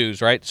bad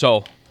news, right?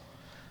 So,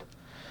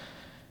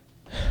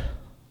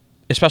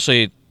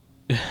 especially,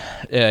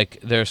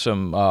 there's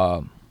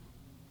some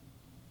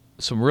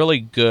really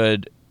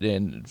good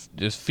and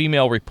there's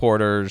female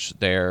reporters.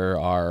 There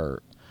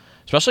are,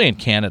 especially in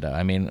Canada.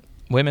 I mean,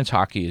 women's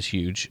hockey is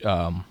huge.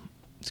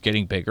 It's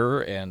getting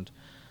bigger, and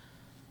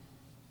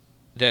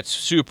that's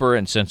super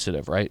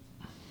insensitive, right?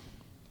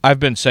 I've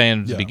been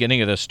saying at the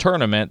beginning of this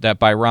tournament that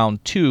by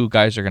round 2,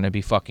 guys are going to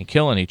be fucking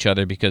killing each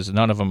other because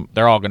none of them,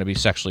 they're all going to be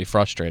sexually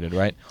frustrated,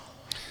 right?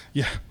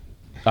 Yeah.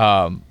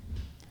 Yeah,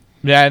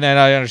 and then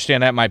I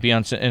understand that might be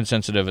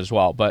insensitive as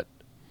well, but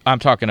I'm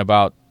talking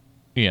about,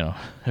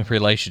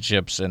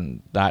 relationships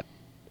and not.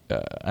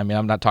 I'm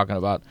not talking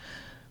about,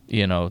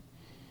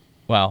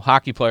 well,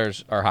 hockey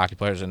players are hockey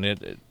players, and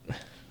a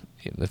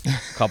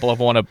couple of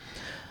them want to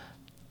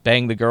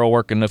bang the girl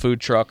working the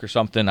food truck or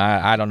something.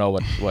 I don't know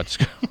what's.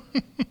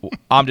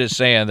 I'm just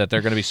saying that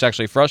they're going to be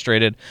sexually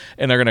frustrated,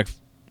 and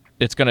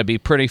it's going to be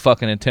pretty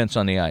fucking intense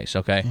on the ice.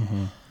 Okay.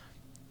 Mm-hmm.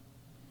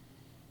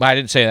 I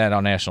didn't say that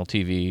on national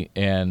TV,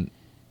 and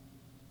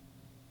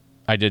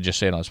I did just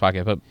say it on this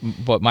podcast. But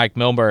what Mike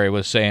Milbury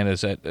was saying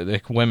is that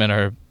the women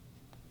are.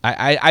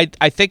 I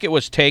think it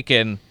was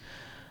taken,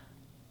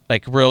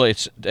 like, really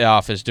it's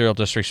off as real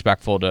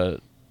disrespectful to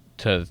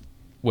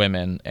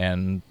women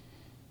and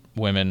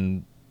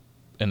women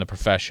in the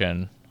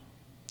profession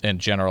and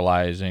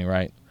generalizing,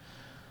 right?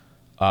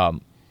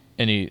 And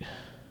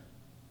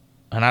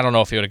I don't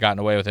know if he would have gotten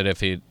away with it if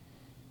he.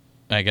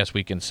 I guess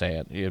we can say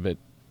it, but.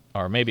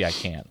 Or maybe I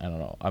can't. I don't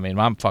know. I mean,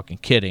 I'm fucking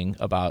kidding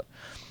about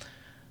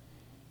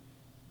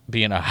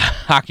being a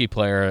hockey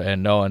player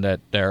and knowing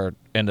that they're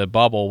in the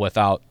bubble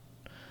without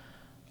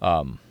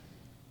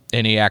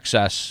any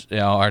access,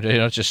 or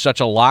it's just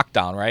such a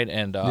lockdown, right?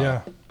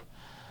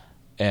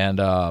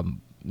 And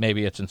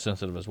maybe it's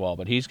insensitive as well.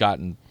 But he's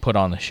gotten put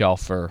on the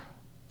shelf for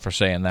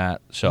saying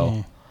that.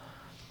 So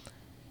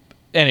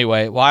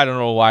anyway, well, I don't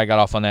know why I got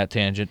off on that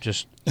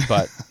tangent.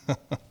 But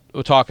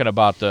we're talking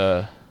about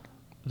the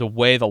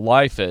way the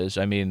life is.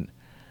 I mean,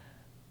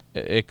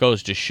 it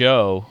goes to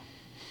show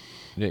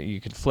that you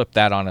can flip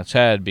that on its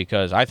head,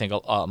 because I think a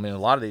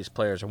lot of these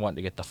players are wanting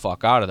to get the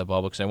fuck out of the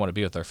bubble because they want to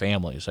be with their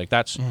families. Like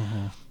that's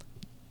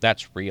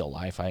real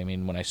life. I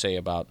mean, when I say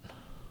about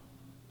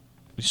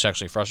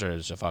sexually frustrated,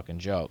 it's a fucking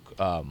joke.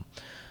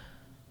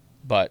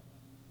 But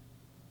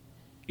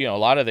a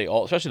lot of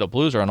especially the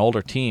Blues are an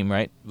older team,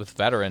 right, with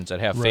veterans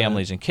that have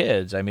families and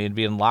kids. I mean,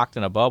 being locked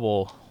in a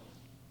bubble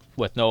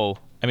with no.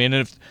 I mean,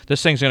 if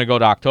this thing's going to go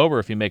to October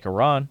if you make a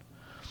run.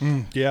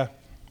 Yeah.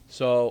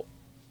 So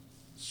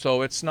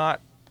it's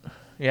not.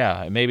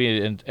 Yeah,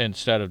 maybe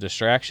instead of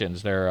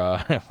distractions, they're.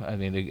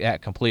 The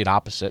complete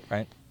opposite,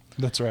 right?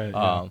 That's right.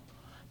 Yeah.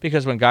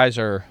 Because when guys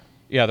are,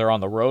 they're on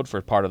the road for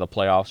part of the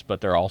playoffs,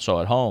 but they're also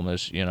at home.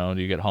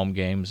 You get home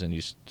games and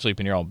you sleep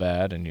in your own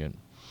bed and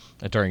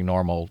during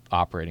normal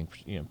operating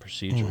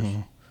procedures.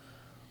 Mm-hmm.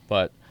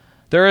 But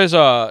there is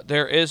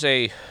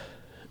a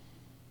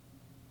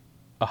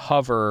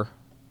hover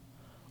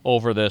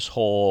over this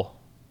whole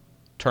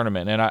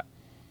tournament,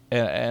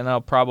 and I'll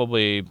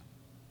probably,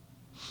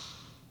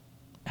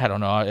 I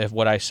don't know if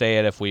would I say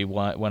it if we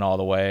went all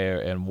the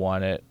way and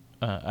won it.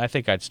 I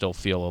think I'd still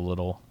feel a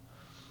little.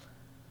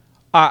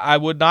 I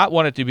would not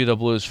want it to be the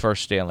Blues'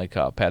 first Stanley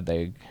Cup had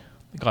they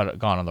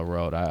gone on the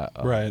road.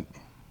 Right.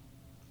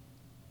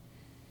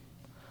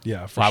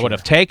 Yeah, I would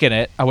have taken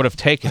it.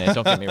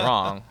 Don't get me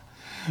wrong.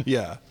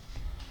 Yeah.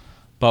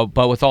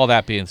 But with all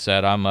that being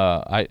said, I'm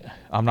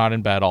not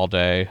in bed all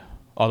day.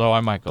 Although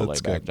I might go lay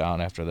back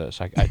down after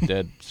this. I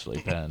did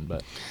sleep in,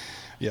 but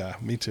yeah,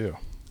 me too.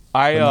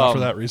 But not for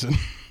that reason.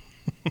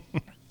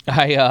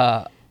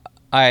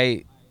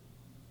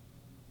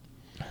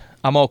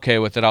 I'm okay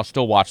with it. I'll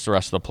still watch the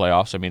rest of the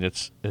playoffs. I mean,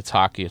 it's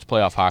hockey. It's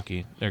playoff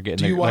hockey. They're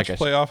getting. Do you watch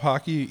playoff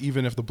hockey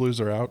even if the Blues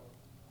are out?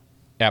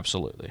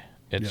 Absolutely.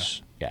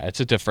 It's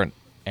a different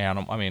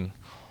animal. I mean,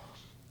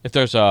 if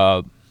there's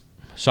a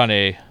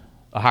Sunday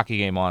a hockey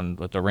game on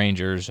with the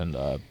Rangers and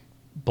the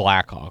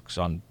Blackhawks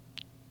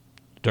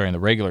during the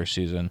regular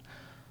season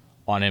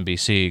on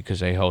NBC, because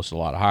they host a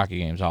lot of hockey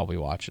games, I'll be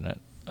watching it.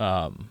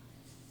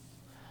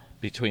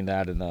 Between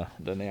that and the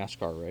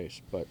NASCAR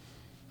race, but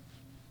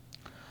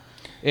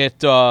it's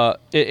the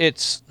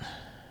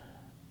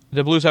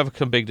Blues have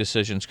some big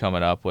decisions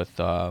coming up with,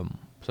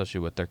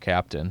 especially with their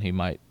captain. He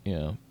might,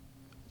 I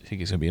think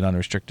he's going to be an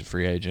unrestricted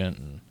free agent,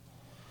 and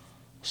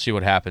see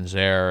what happens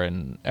there.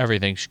 And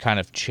everything's kind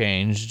of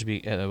changed,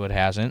 it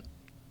hasn't,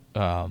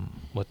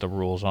 with the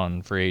rules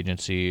on free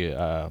agency.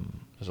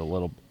 There's a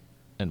little,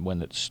 and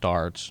when it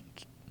starts,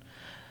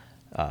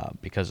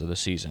 because of the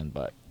season,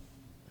 but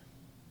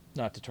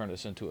not to turn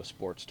this into a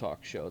sports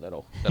talk show.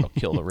 That'll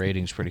kill the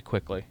ratings pretty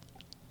quickly.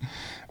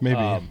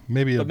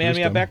 Maybe. But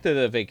man, back to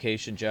the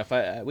vacation, Jeff.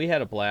 We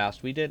had a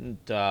blast. We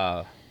didn't.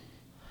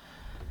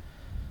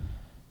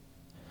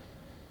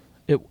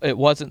 It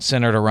wasn't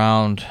centered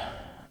around.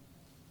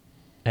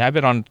 I've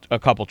been on a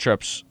couple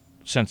trips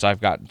since I've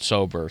gotten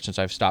sober, since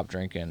I've stopped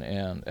drinking,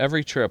 and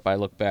every trip I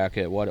look back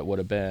at what it would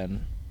have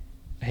been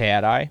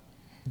had I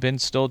been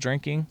still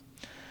drinking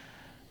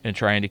and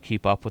trying to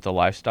keep up with the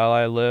lifestyle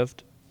I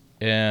lived.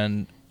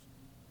 And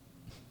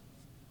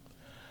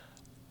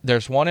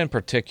there's one in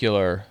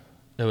particular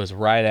that was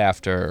right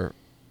after,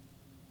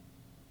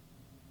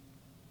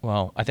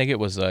 well, I think it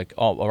was like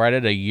right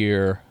at a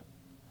year,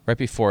 right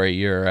before a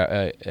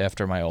year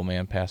after my old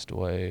man passed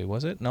away.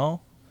 Was it?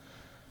 No?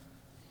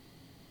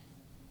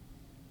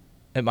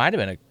 It might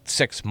have been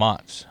 6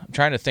 months. I'm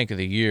trying to think of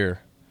the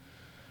year,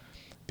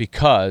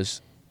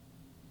 because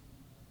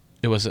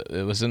it was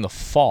in the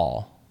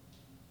fall.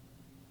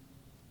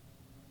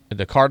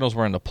 The Cardinals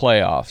were in the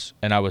playoffs,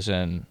 and I was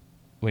in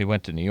we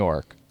went to New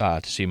York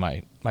to see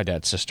my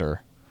dad's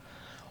sister.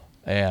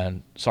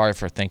 And sorry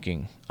for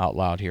thinking out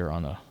loud here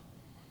on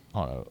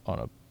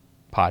a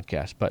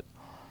podcast, but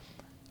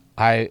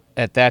I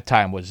at that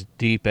time was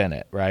deep in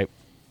it, right?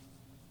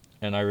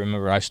 And I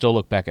remember I still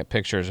look back at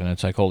pictures and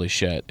it's like holy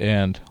shit.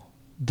 And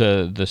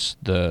the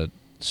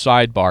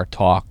sidebar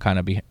talk kind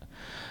of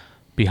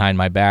behind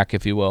my back,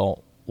 if you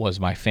will, was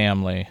my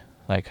family.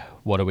 Like,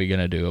 what are we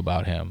gonna do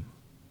about him?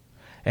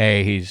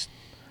 Hey, he's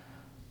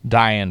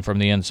dying from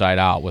the inside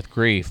out with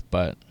grief,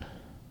 but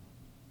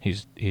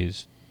he's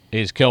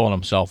killing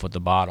himself with the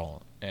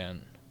bottle.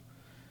 And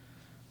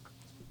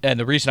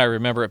the reason I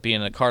remember it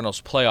being the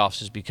Cardinals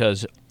playoffs is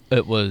because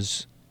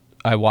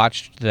I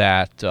watched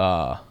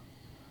that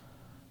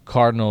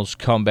Cardinals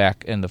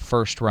comeback in the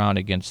first round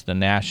against the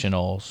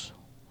Nationals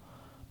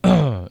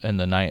in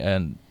the night,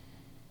 and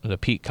the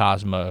Pete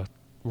Kozma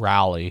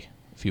rally,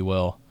 if you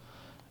will,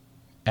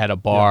 at a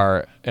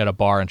bar in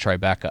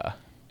Tribeca.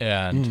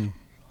 And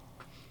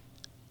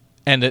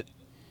the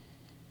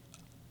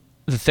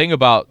thing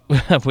about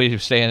we were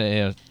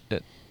saying,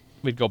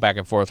 we'd go back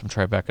and forth from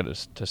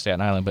Tribeca to Staten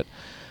Island, but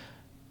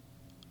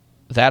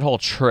that whole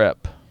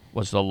trip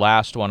was the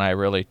last one I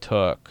really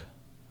took,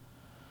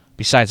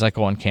 besides like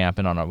going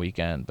camping on a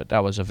weekend, but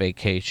that was a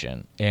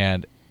vacation.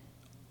 And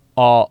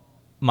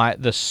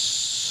the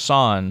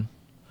sun,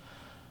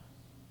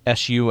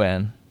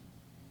 S-U-N,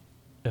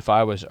 if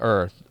I was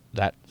Earth,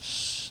 that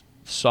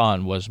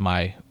sun was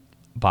my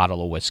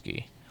bottle of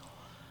whiskey.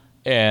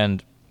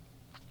 And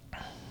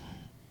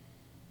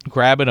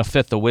grabbing a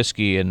fifth of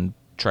whiskey in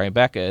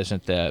Tribeca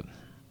isn't that.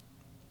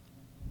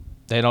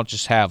 They don't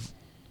just have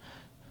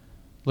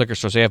liquor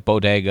stores, they have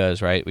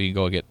bodegas, right, where you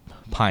go get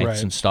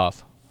pints and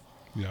stuff.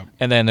 Yeah.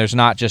 And then there's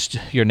not just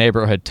your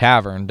neighborhood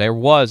tavern. There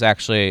was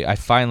actually, I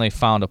finally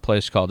found a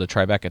place called the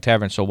Tribeca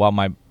Tavern. So while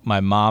my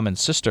mom and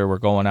sister were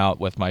going out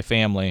with my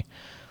family,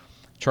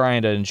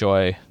 trying to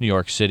enjoy New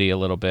York City a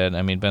little bit,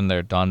 I mean, been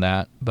there, done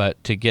that,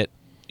 but to get,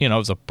 it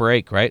was a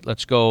break, right?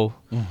 Let's go.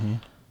 Mm-hmm.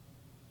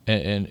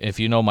 And if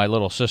you know my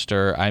little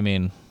sister, I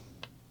mean,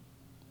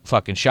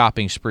 fucking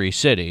shopping spree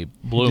city,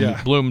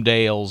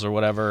 Bloomdale's or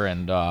whatever,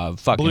 and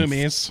fucking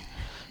Bloomies,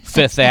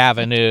 Fifth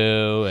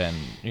Avenue, and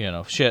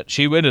shit.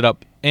 She ended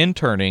up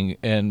interning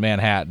in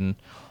Manhattan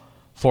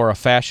for a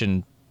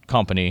fashion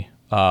company.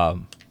 My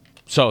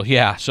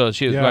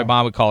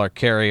mom would call her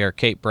Carrie or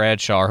Kate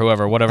Bradshaw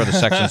or whatever the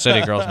Sex and the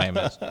City girl's name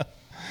is.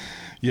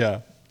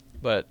 Yeah.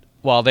 But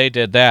while they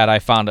did that, I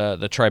found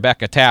the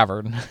Tribeca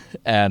Tavern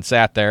and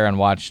sat there and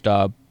watched.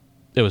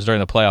 It was during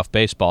the playoff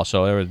baseball,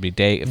 so there would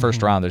be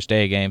first round. There's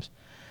day games.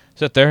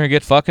 Sit there and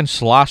get fucking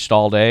sloshed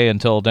all day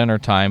until dinner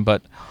time.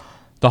 But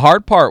the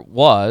hard part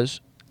was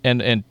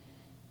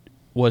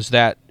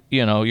that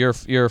your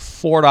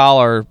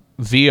 $4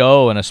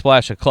 VO and a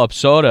splash of club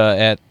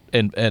soda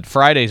at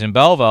Fridays in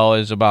Belleville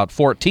is about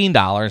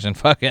 $14 in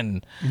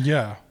fucking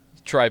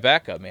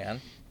Tribeca,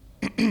 man.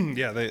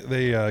 Yeah,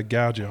 they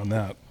gouge you on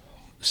that.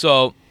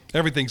 So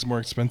everything's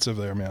more expensive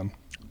there, man.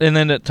 And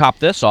then to top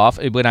this off,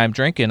 when I'm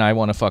drinking, I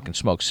want to fucking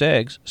smoke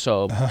cigs.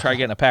 So try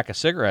getting a pack of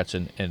cigarettes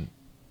in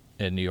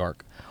New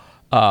York.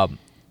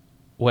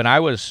 When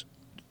I was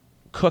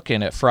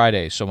cooking at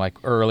Fridays, so like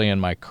early in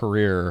my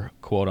career,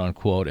 quote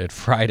unquote, at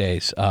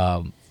Fridays,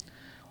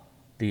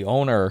 the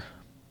owner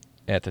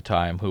at the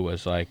time, who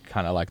was like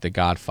kind of like the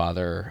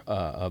godfather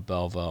of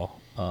Belleville,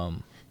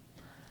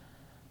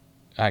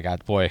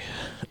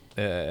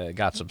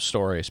 got some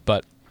stories,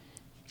 but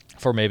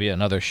for maybe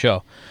another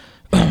show.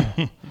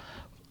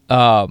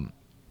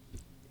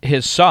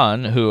 His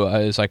son, who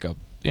is like a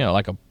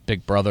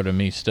big brother to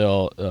me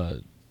still,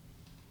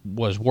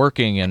 was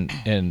working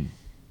in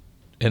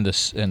New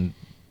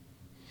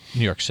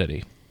York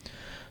City.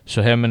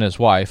 So him and his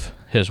wife,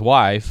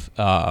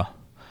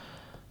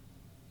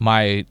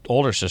 my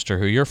older sister,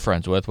 who you're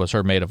friends with, was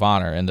her maid of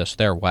honor in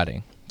their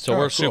wedding. So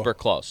we're super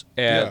close.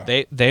 And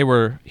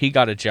he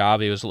got a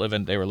job. They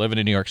were living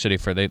in New York City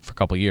for a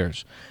couple of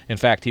years. In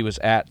fact, he was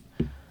at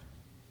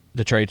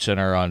the Trade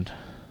Center on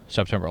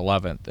September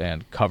 11th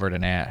and covered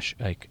in ash.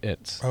 Like,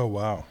 it's... Oh,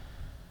 wow.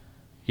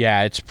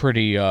 Yeah, it's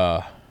pretty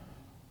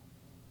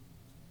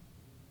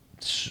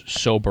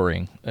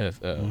sobering,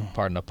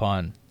 pardon the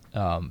pun,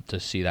 to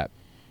see that,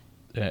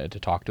 to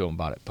talk to him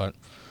about it. But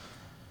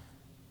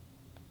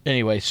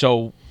anyway,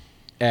 so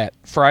at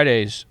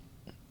Fridays,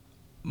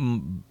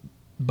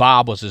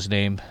 Bob was his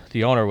name.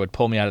 The owner would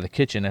pull me out of the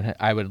kitchen, and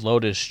I would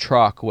load his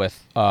truck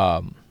with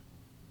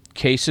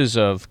cases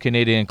of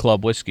Canadian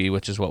Club whiskey,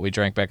 which is what we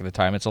drank back at the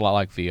time. It's a lot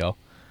like VO.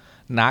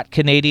 Not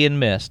Canadian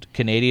Mist.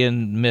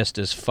 Canadian Mist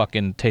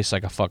tastes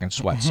like a fucking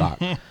sweat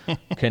sock.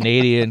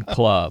 Canadian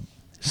Club.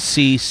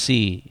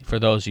 CC, for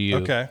those of you.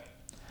 Okay.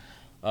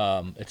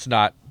 It's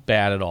not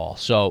bad at all.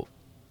 So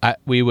I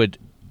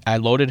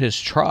loaded his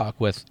truck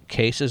with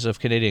cases of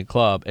Canadian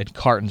Club and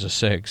cartons of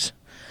cigs.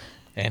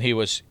 And he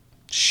was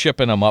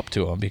shipping them up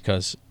to him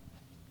because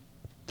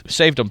it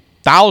saved him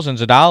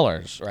thousands of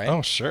dollars, right?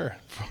 Oh, sure.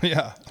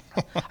 Yeah.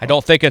 I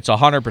don't think it's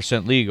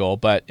 100% legal,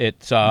 but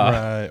it's...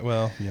 right.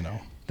 Well,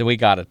 we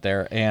got it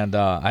there, and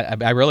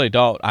I really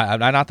don't. I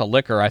not the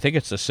liquor. I think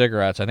it's the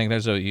cigarettes. I think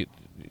there's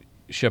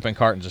shipping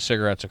cartons of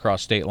cigarettes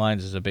across state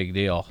lines is a big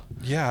deal.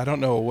 Yeah, I don't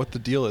know what the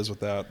deal is with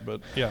that,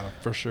 but yeah,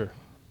 for sure.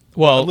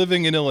 Well,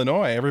 living in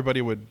Illinois,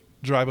 everybody would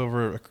drive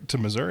over to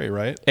Missouri,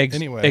 right?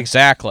 Anyway,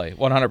 exactly,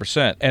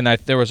 100%. And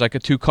there was like a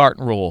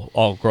 2-carton rule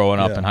all growing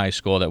up in high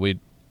school that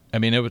I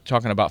mean, it was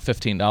talking about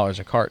 $15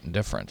 a carton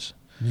difference.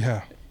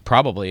 Yeah,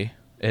 probably.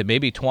 It may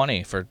be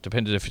 20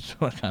 depending if it's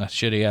what kind of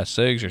shitty ass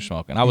cigs you're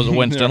smoking. I was a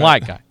Winston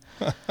Light guy.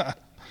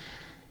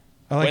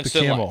 I like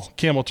Winston the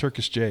Camel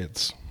Turkish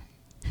Jades.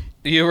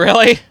 You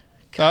really?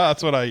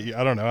 That's what I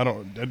don't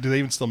know. Do they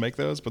even still make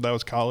those? But that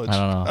was college.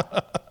 I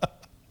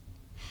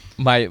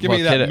don't know. Give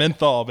me that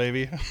menthol,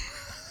 baby. A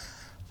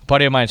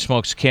buddy of mine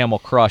smokes Camel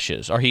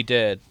Crushes, or he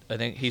did. I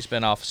think he's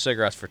been off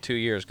cigarettes for 2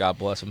 years. God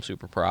bless him.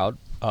 Super proud.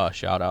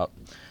 Shout out.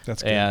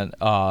 That's good.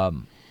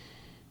 And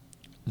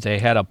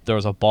there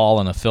was a ball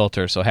in the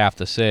filter, so half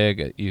the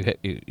cig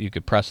you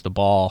could press the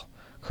ball,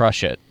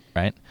 crush it,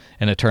 right,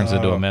 and it turns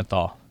into a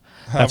menthol.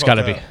 That's got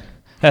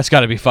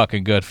to be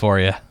fucking good for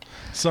you.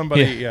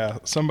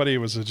 Somebody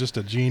was just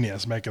a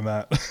genius making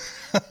that.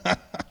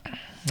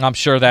 I'm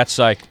sure that's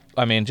like,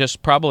 I mean,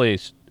 just probably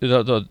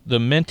the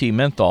minty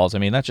menthols. I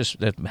mean,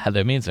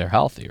 that means they're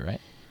healthy, right?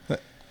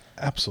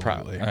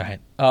 Absolutely. All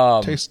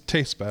right.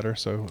 Tastes better,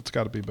 so it's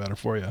got to be better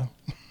for you.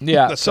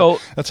 Yeah.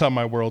 That's how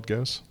my world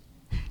goes.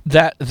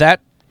 That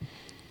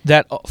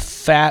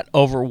fat,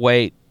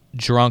 overweight,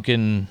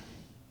 drunken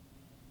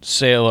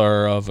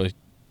sailor of a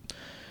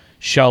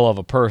shell of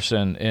a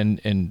person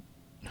in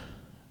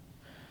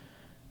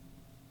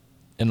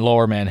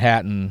Lower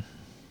Manhattan,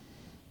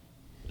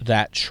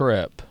 that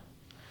trip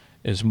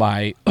is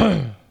my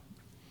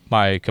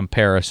my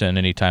comparison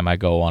anytime I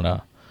go on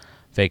a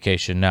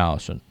vacation now.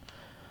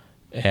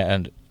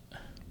 And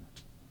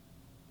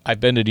I've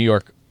been to New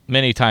York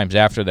many times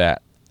after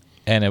that,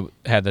 and it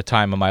had the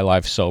time of my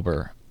life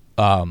sober,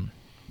 and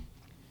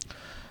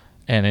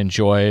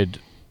enjoyed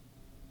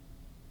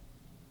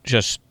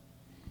just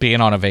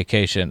being on a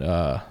vacation.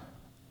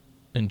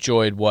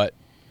 Enjoyed what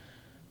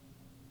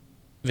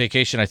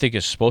vacation I think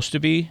is supposed to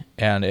be,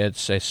 and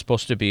it's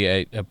supposed to be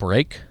a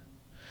break,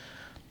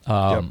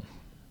 and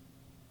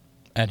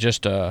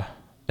just and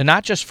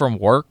not just from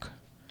work,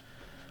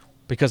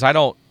 because I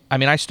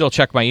still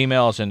check my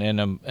emails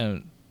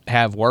and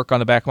have work on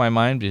the back of my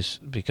mind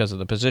because of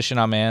the position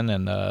I'm in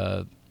and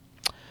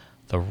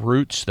the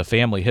roots, the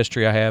family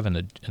history I have, and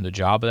the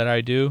job that I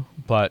do.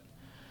 But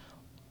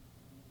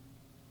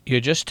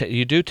you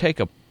take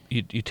a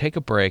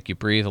break, you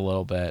breathe a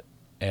little bit,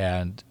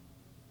 and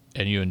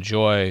you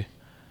enjoy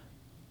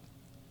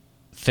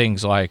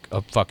things like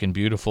a fucking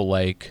beautiful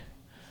lake,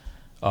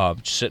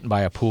 sitting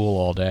by a pool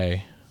all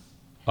day,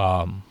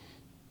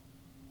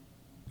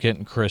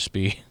 getting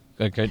crispy,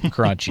 getting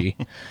crunchy,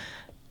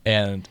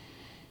 and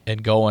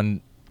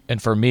going.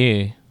 And for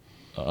me,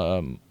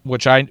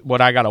 what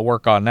I got to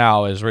work on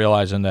now is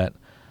realizing that,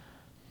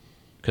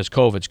 because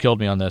COVID's killed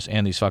me on this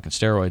and these fucking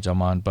steroids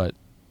I'm on, but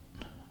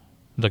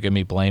look at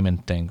me blaming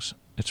things.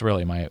 It's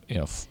really my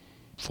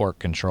fork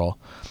control.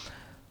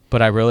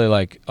 But I really,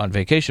 like, on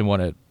vacation,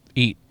 want to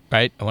eat,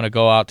 right? I want to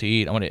go out to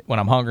eat. When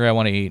I'm hungry, I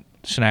want to eat,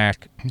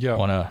 snack.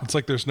 Yeah, it's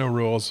like there's no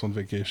rules on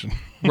vacation.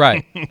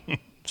 Right.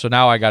 So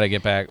now I got to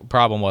get back.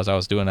 Problem was I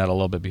was doing that a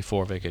little bit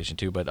before vacation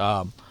too, but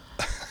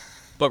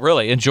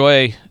really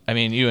enjoy. I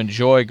mean, you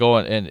enjoy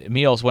going and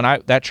meals.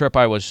 That trip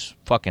I was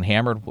fucking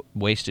hammered,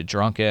 wasted,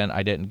 drunken.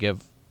 I didn't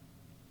give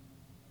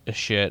a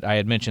shit. I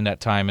had mentioned that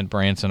time in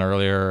Branson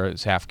earlier.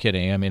 It's half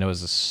kidding. I mean, it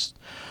was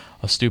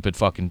a stupid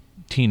fucking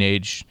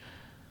teenage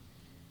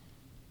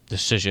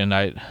decision.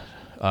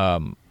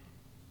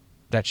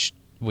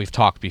 We've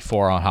talked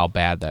before on how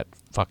bad that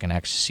fucking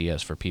ecstasy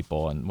is for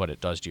people and what it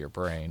does to your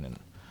brain, and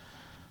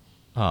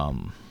I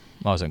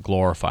wasn't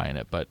glorifying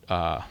it, but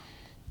right.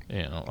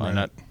 I'm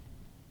not.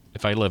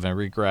 If I live in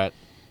regret,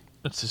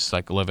 it's just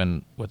like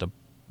living with a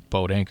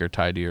boat anchor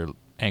tied to your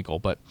ankle.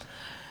 But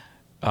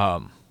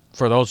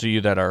for those of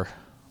you that are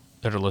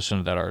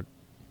listening, that are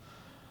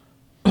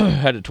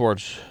headed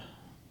towards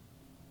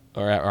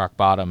or at rock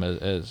bottom,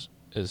 is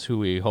who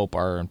we hope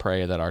are and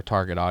pray that our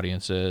target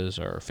audience is,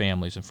 or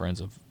families and friends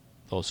of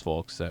those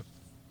folks. That,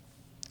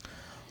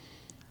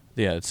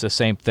 yeah, it's the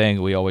same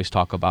thing we always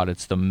talk about.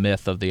 It's the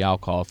myth of the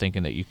alcohol,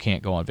 thinking that you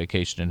can't go on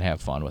vacation and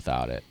have fun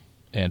without it.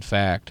 In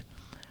fact,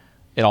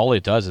 all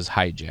it does is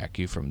hijack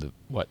you from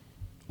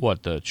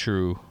what the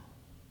true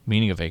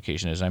meaning of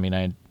vacation is. I mean,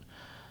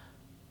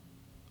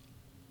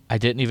 I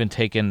didn't even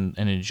take in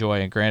and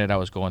enjoy, and granted I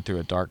was going through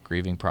a dark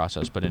grieving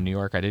process, but in New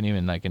York I didn't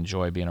even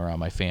enjoy being around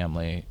my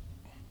family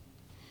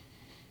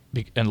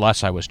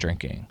unless I was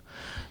drinking.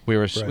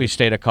 We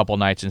stayed a couple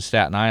nights in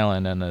Staten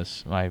Island, and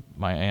this my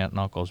aunt and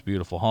uncle's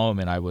beautiful home,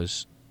 and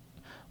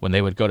when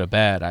they would go to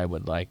bed, I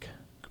would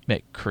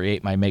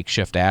create my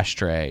makeshift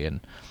ashtray and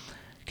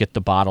get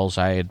the bottles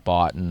I had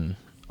bought,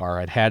 or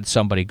I'd had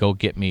somebody go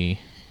get me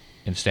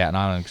in Staten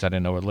Island because I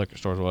didn't know where the liquor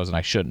store was and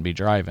I shouldn't be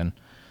driving,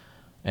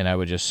 and I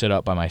would just sit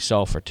up by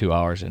myself for 2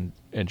 hours and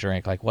and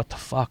drink. Like, what the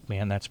fuck,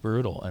 man? That's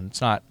brutal. And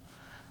it's not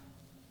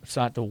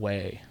the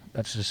way.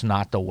 That's just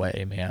not the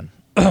way, man.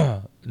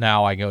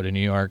 Now I go to New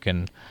York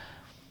and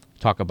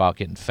talk about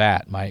getting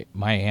fat. My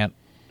aunt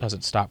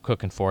doesn't stop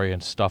cooking for you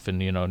and stuffing,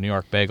 New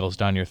York bagels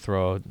down your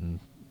throat and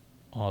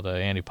all the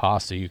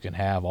antipasta you can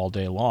have all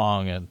day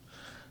long, and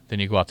then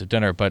you go out to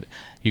dinner. But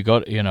you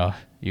go,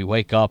 you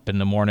wake up in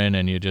the morning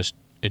and you just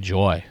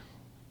enjoy,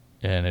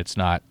 and it's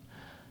not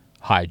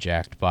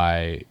hijacked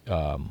by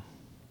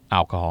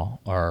alcohol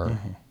or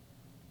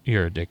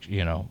your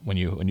addiction. When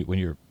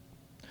you're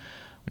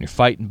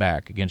fighting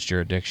back against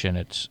your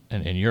addiction,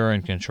 and you're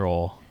in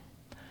control.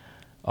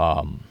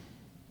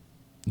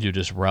 You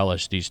just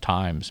relish these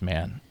times,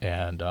 man.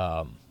 And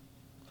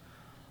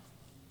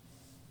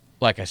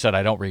like I said,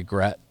 I don't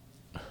regret,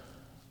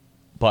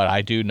 but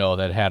I do know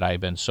that had I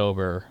been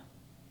sober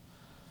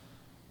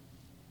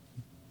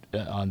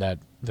on that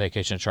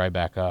vacation to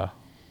Tribeca,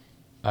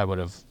 I would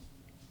have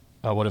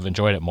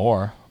enjoyed it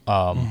more.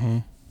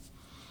 As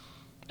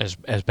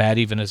bad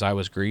even as I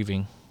was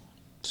grieving.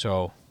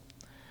 So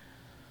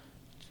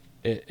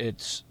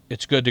it's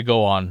good to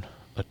go on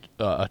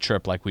a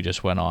trip like we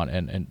just went on,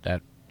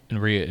 and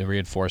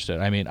reinforced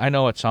it. I mean, I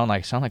know it sound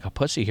like a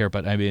pussy here,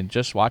 but I mean,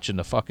 just watching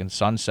the fucking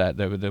sunset,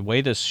 the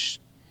way this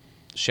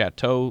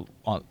chateau,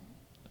 on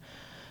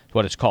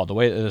what it's called, the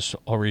way this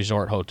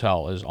resort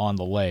hotel is on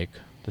the lake,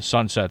 the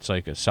sunset's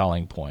like a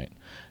selling point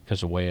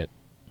because the way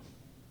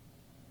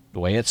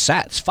it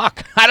sets.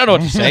 Fuck, I don't know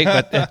what to say,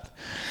 but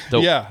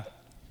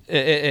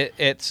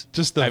it's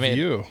just the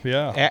view.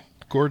 Yeah,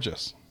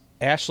 gorgeous.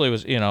 Ashley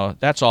was,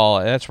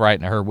 that's right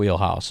in her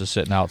wheelhouse, is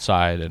sitting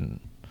outside and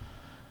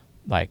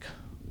like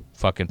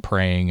fucking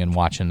praying and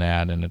watching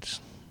that, and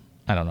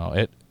I don't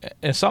know,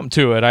 it's something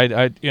to it.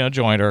 I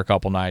joined her a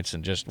couple nights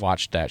and just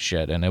watched that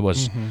shit, and it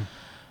was,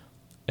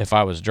 if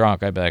I was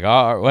drunk, I'd be like,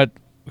 oh, what,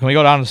 can we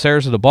go down the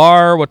stairs of the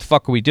bar? What the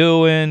fuck are we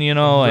doing?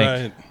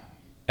 Right.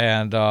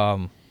 And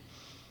I'm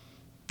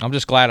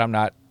just glad I'm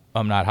not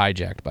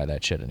hijacked by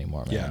that shit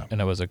anymore, man. Yeah.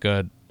 And it was a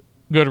good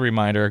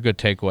reminder, a good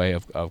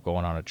takeaway of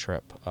going on a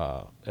trip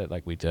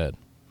like we did.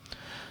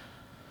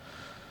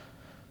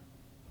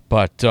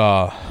 But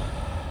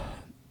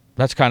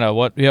that's kind of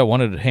what,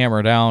 wanted to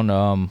hammer down.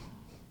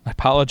 I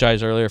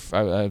apologize earlier.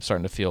 I'm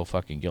starting to feel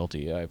fucking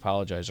guilty. I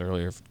apologize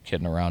earlier for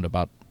kidding around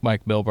about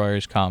Mike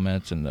Milbury's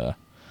comments and the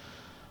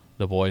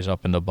boys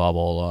up in the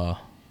bubble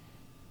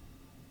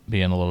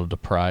being a little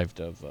deprived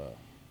of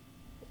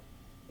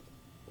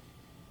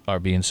or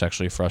being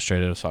sexually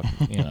frustrated.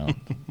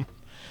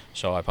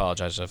 So I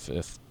apologize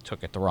if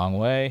took it the wrong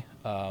way.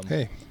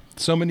 Hey,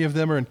 so many of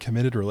them are in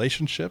committed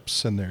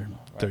relationships, and they're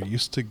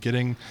used to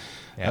getting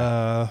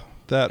that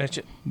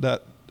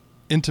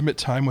intimate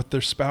time with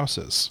their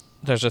spouses.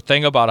 There's a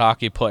thing about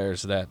hockey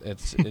players that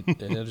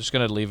I'm just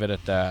gonna leave it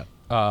at that.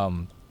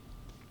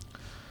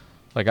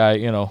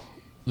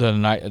 The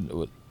night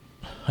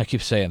I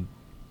keep saying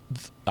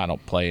I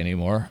don't play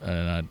anymore,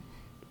 and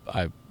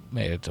I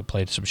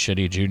played some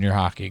shitty junior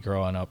hockey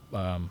growing up.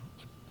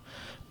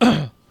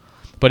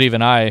 But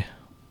even I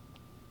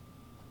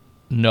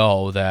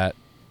know that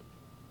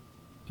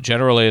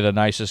generally the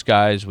nicest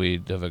guys,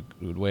 we have a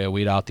good way to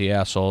weed out the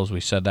assholes.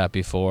 We said that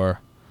before.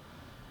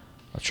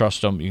 I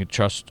trust them. You can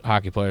trust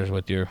hockey players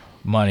with your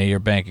money, your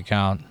bank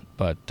account,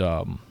 but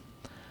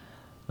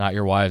not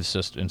your wives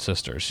and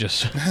sisters.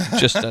 Just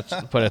let's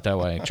put it that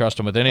way. Trust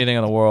them with anything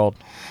in the world,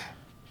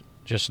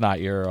 just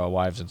not your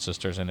wives and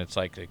sisters. And it's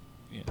like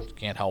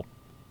can't help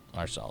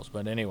ourselves.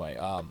 But anyway,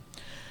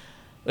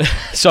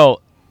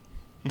 so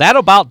that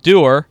about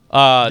do her.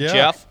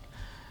 Jeff,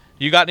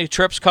 you got any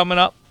trips coming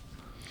up?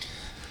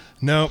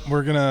 No,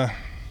 we're gonna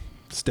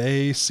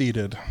stay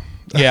seated.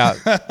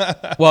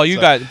 Yeah. Well, you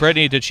got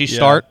Brittany. Did she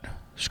start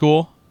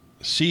school?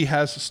 She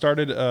has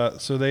started.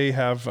 So they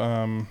have.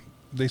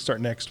 They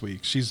start next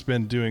week. She's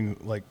been doing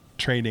like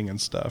training and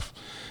stuff.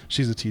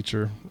 She's a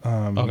teacher.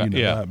 Okay.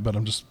 That, but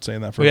I'm just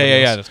saying that for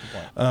yeah. That's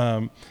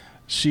the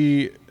point.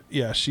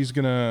 She's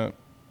gonna.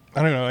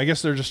 I don't know. I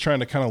guess they're just trying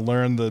to kind of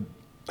learn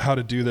how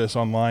to do this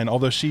online.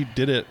 Although she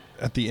did it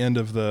at the end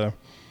of the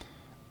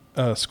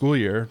school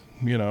year.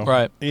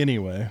 Right.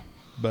 Anyway,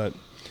 but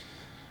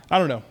I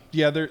don't know.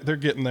 Yeah, they're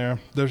getting there.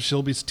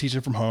 She'll be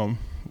teaching from home,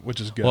 which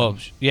is good. Well,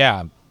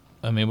 yeah.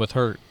 I mean, with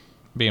her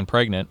being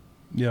pregnant.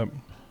 Yep.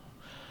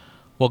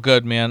 Well,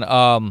 good, man.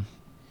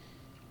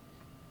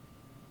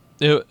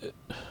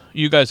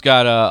 You guys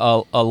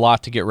got a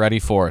lot to get ready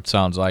for, it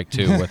sounds like,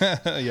 too. With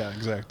yeah,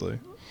 exactly.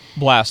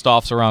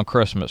 Blast-offs around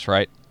Christmas,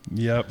 right?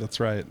 Yep, that's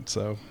right.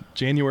 So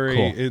January,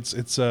 cool.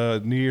 It's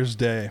New Year's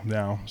Day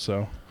now.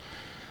 So,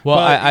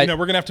 well,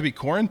 we're gonna have to be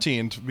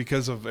quarantined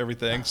because of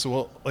everything.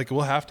 So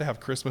we'll have to have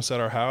Christmas at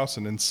our house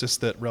and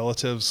insist that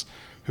relatives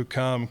who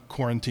come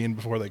quarantine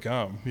before they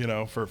come.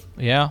 For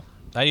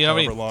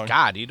however long.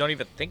 God, you don't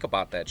even think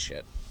about that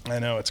shit. I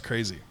know, it's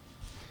crazy.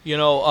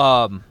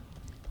 I've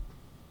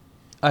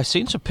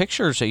seen some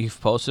pictures that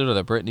you've posted or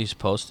that Brittany's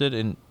posted,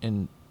 and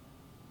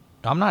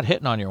I'm not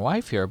hitting on your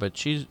wife here, but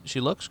she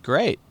looks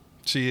great.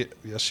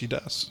 Yes, she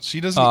does.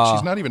 She doesn't.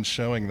 She's not even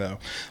showing though.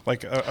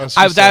 Like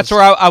that's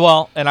where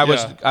I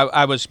Yeah.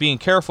 I was being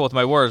careful with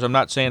my words. I'm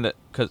not saying that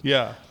because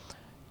Yeah,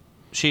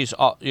 she's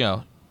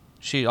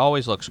she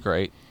always looks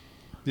great.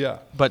 yeah.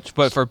 But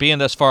for being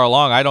this far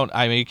along,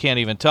 I mean, you can't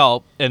even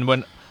tell. And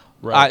when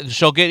Right.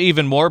 she'll get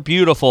even more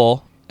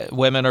beautiful.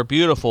 Women are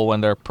beautiful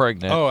when they're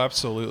pregnant. Oh,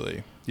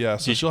 absolutely. Yeah.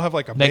 So she'll have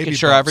like a Making baby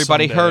sure bump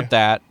everybody someday. heard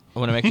that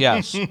when I make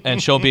yes,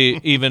 and she'll be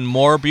even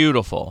more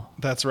beautiful.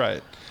 That's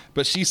right.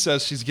 But she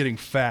says she's getting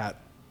fat.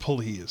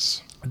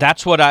 Please.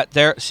 That's what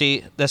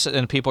see this,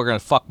 and people are gonna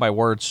fuck my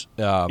words.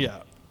 Yeah.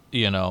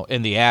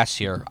 In the ass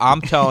here.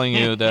 I'm telling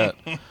you that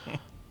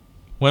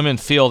women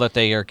feel that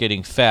they are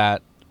getting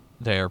fat.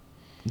 They're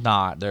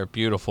not. They're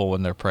beautiful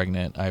when they're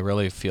pregnant. I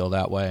really feel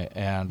that way,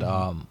 and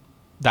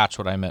that's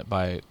what I meant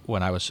by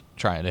when I was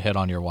trying to hit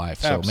on your wife.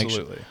 So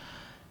Absolutely. make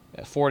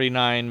sure,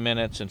 49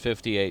 minutes and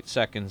 58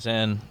 seconds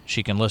in,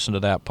 she can listen to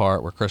that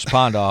part where Chris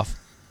Pondoff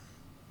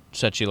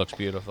said she looks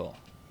beautiful.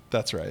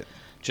 That's right.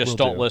 Just Will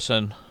don't do.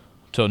 listen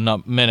to a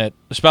minute.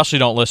 Especially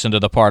don't listen to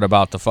the part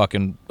about the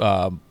fucking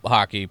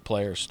hockey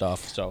player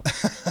stuff. So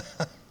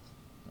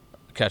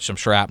catch some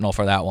shrapnel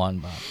for that one.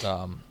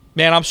 But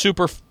man, I'm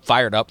super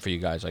fired up for you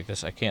guys like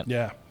this. I can't.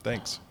 Yeah.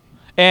 Thanks.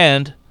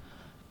 And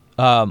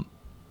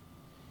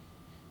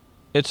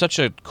it's such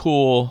a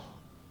cool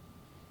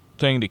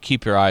thing to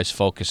keep your eyes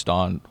focused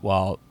on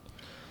while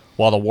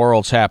the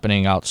world's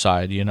happening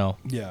outside.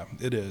 Yeah,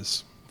 it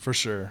is for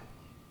sure.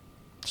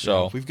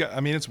 So Yeah, we've got. I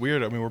mean, it's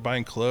weird. I mean, we're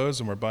buying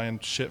clothes and we're buying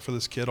shit for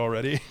this kid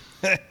already.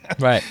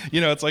 right.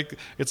 It's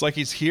like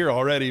he's here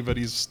already, but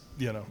he's.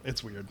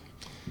 It's weird.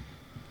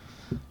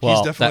 Well,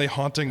 He's definitely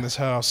haunting this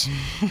house.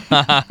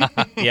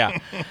 Yeah.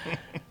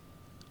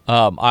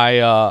 Not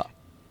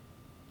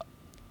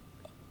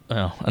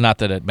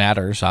that it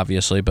matters,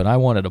 obviously, but I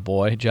wanted a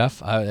boy,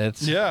 Jeff.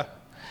 It's Yeah.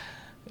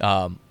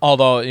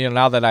 Although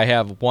now that I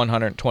have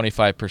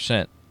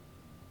 125%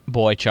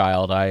 boy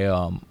child, I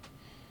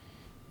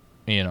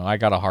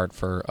got a heart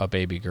for a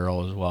baby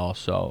girl as well.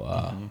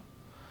 So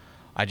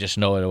I just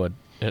know it would.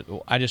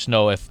 I just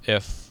know if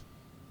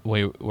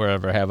we were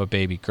ever have a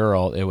baby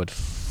girl, it would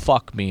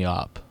fuck me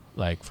up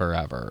like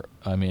forever.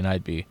 I mean,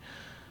 I'd be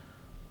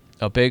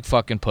a big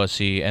fucking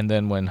pussy, and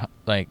then when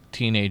like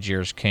teenage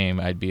years came,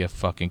 I'd be a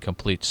fucking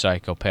complete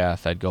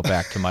psychopath. I'd go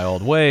back to my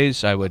old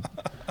ways. I would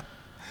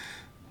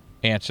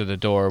answer the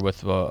door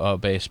with a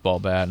baseball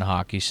bat and a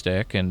hockey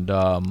stick, and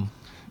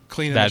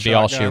Cleaning that'd the be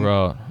all she shotgun.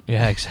 wrote.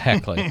 Yeah,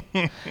 exactly.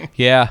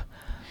 Yeah,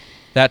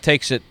 that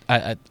takes it.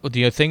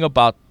 The thing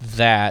about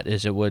that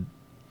is it would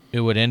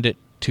end it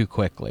too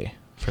quickly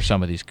for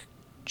some of these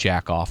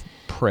jack off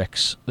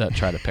pricks that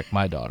try to pick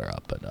my daughter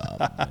up. But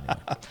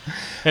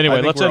anyway, I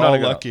think let's we're end all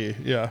on a lucky.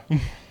 Yeah,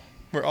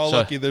 we're all So-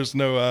 lucky. There's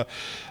no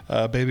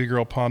baby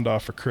girl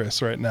Pondoff for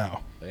Chris right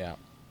now. Yeah.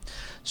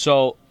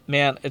 So,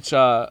 man, it's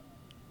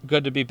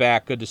good to be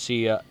back. Good to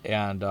see you,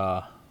 and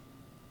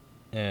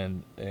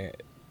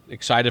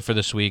excited for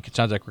this week. It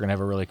sounds like we're gonna have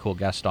a really cool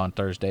guest on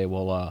Thursday.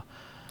 We'll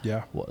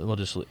Yeah. we'll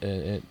just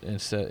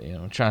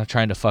instead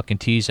trying to fucking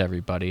tease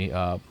everybody.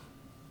 And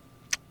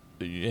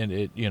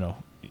it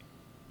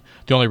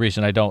the only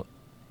reason I don't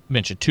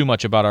mention too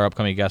much about our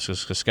upcoming guests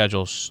is because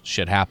schedule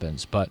shit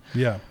happens. But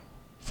Yeah.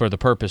 for the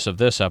purpose of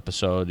this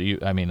episode,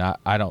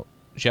 I don't.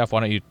 Jeff,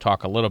 why don't you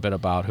talk a little bit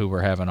about who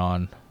we're having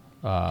on?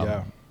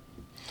 Yeah.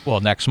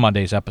 Well, next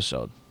Monday's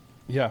episode.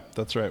 Yeah,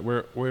 that's right.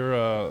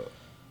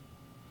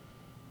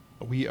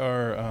 We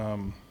are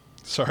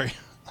sorry,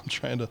 I'm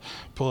trying to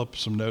pull up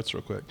some notes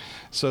real quick.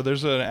 So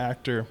there's an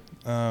actor,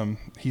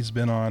 he's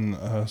been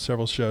on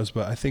several shows,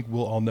 but I think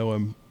we'll all know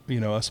him,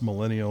 us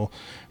millennial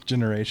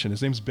generation.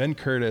 His name's Ben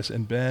Curtis,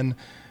 and Ben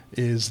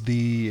is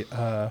the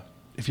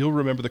if you'll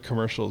remember the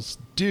commercials,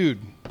 dude,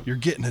 you're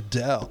getting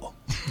Adele.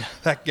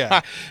 That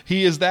guy.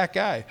 He is that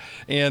guy.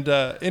 And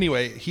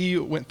anyway, he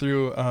went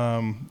through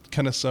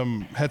had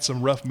some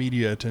rough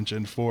media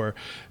attention for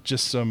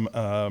just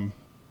some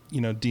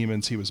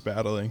demons he was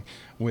battling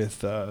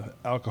with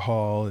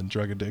alcohol and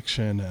drug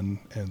addiction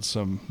and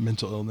some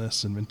mental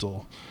illness and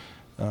mental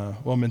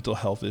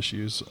health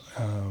issues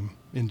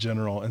in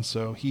general. And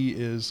so he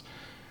is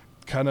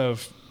kind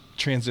of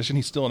transition.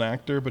 He's still an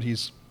actor, but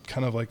he's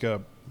kind of like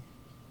a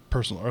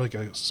personal, or like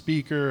a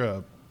speaker,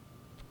 a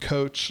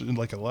coach, and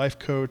like a life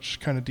coach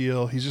kind of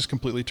deal. He's just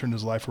completely turned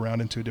his life around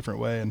into a different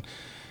way, and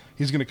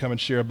he's going to come and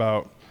share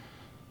about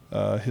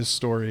his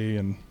story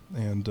and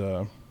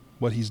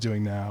what he's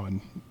doing now,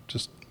 and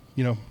just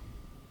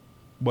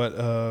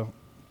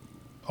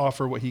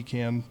offer what he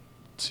can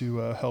to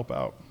help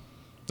out.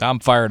 I'm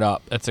fired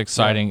up. It's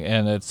exciting,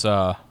 and it's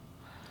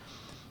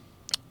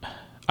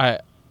I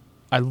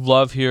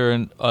love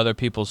hearing other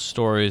people's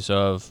stories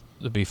of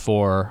the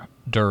before,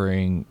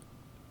 during,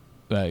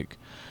 like,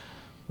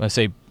 let's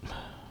say,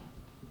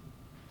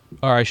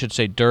 or I should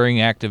say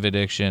during active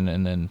addiction,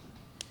 and then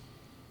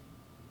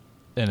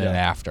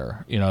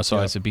after. So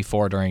Yeah. it's a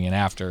before, during, and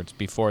after. It's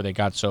before they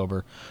got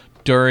sober,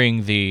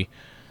 during the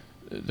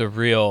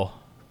real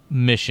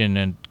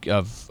mission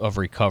of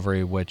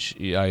recovery, which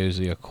I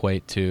usually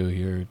equate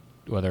to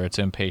whether it's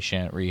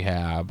inpatient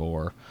rehab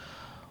or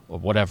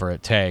whatever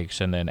it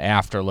takes. And then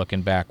after,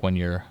 looking back when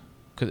you're,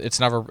 cause it's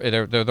never,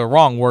 they're the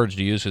wrong words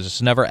to use, because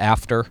it's never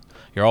after.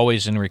 You're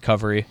always in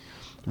recovery.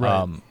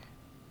 Right.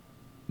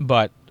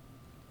 But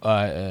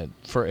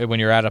for when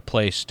you're at a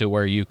place to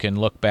where you can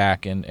look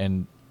back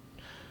and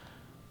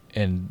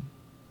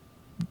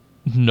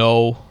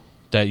know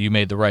that you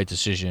made the right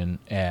decision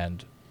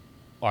and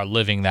are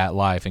living that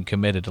life and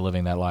committed to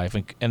living that life,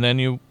 and then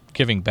you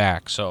giving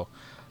back. So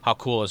how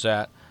cool is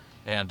that?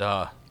 And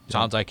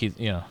sounds like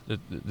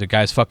the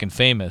guy's fucking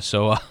famous.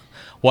 So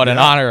what an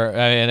honor.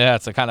 I mean,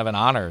 that's a kind of an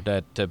honor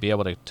to be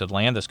able to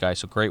land this guy.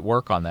 So great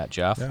work on that,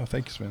 Jeff. Yeah,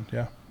 thanks, man.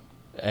 Yeah.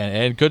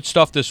 And good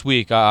stuff this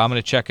week. I'm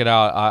going to check it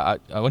out.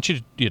 I want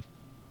you to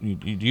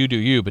you do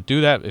you, but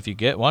do that if you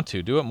want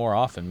to. Do it more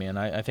often, man.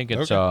 I think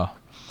it's okay.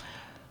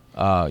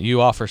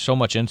 You offer so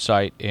much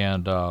insight,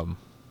 and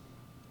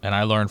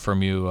I learn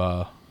from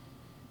you.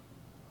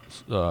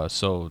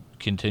 So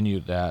continue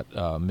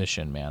that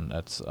mission, man.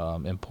 That's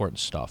important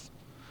stuff.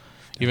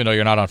 Even though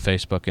you're not on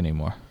Facebook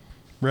anymore.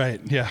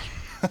 Right. Yeah.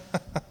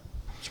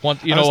 It's one.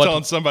 I was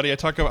telling somebody. I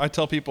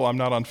tell people I'm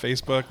not on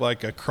Facebook.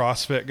 Like a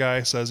CrossFit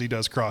guy says he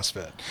does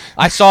CrossFit.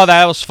 I saw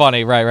that. It was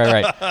funny.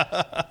 Right.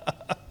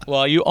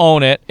 Well, you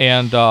own it,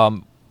 and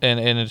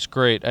it's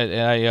great.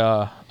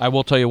 I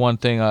will tell you one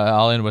thing.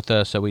 I'll end with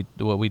this: that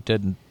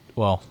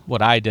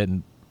what I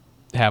didn't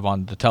have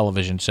on the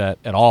television set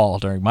at all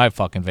during my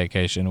fucking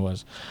vacation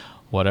was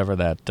whatever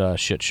that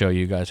shit show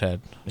you guys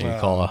had.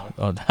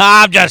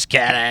 I'm just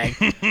kidding.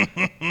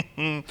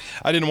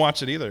 I didn't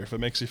watch it either. If it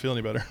makes you feel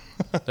any better.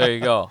 There you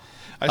go.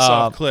 I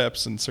saw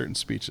clips and certain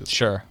speeches.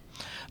 Sure.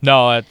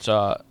 No, it's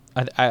I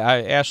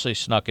actually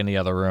snuck in the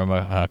other room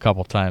a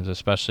couple times,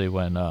 especially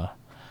when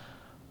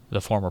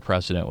the former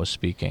president was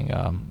speaking.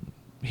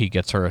 He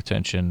gets her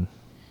attention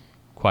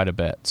quite a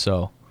bit.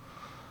 So,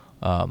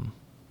 and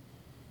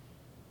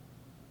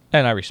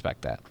I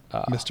respect that.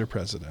 Mr.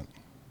 President.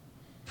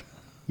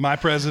 My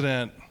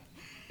president.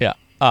 Yeah.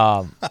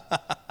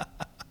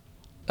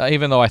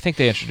 Even though I think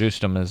they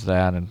introduced him as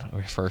that and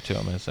refer to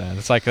him as that,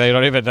 it's like they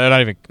don't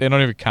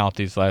even count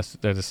these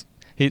last. They're just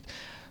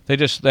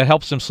that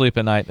helps him sleep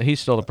at night.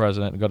 He's still the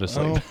president and go to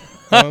sleep.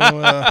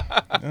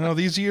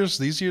 These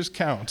years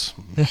count.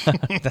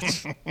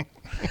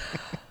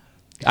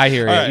 I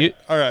hear you.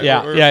 All right.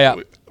 Yeah.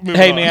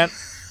 Hey, man,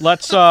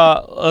 let's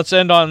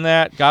end on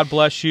that. God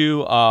bless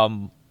you.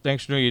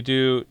 Thanks for doing what you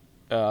do.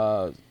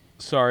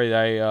 Sorry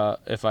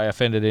if I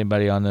offended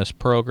anybody on this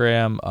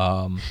program.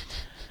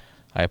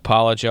 I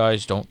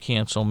apologize. Don't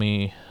cancel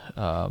me.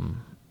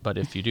 But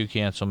if you do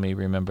cancel me,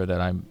 remember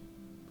that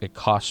it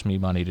costs me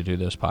money to do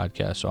this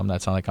podcast, so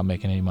it's not like I'm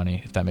making any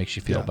money, if that makes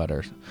you feel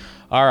better.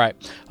 All right.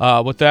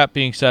 With that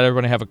being said,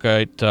 everybody have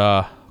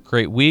a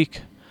great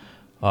week.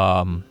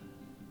 Good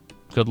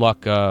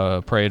luck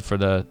praying for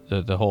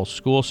the whole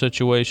school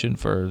situation,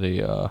 for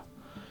the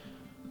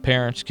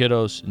parents,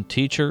 kiddos, and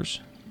teachers.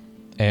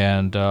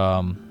 And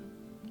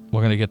we're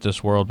going to get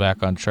this world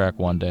back on track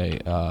one day.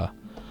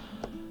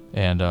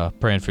 And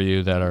praying for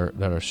you that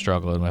are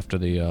struggling after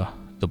the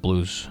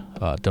Blues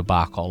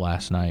debacle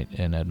last night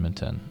in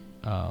Edmonton.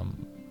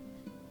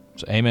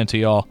 So amen to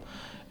y'all,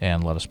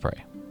 and let us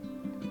pray.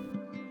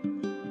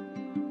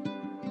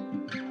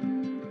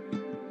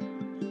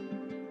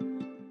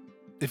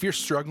 If you're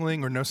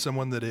struggling or know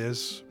someone that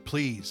is,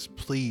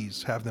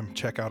 please have them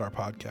check out our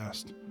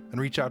podcast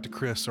and reach out to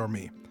Chris or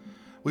me.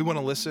 We want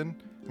to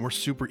listen, and we're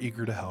super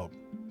eager to help.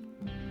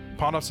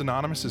 Pondoff's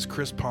Anonymous is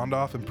Chris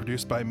Pondoff and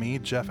produced by me,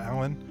 Jeff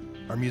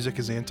Allen. Our music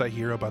is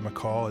Anti-Hero by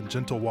McCall and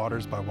Gentle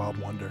Waters by Wild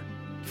Wonder.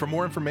 For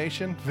more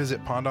information,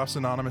 visit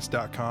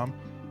pondoffsanonymous.com.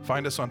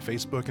 Find us on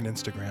Facebook and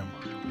Instagram.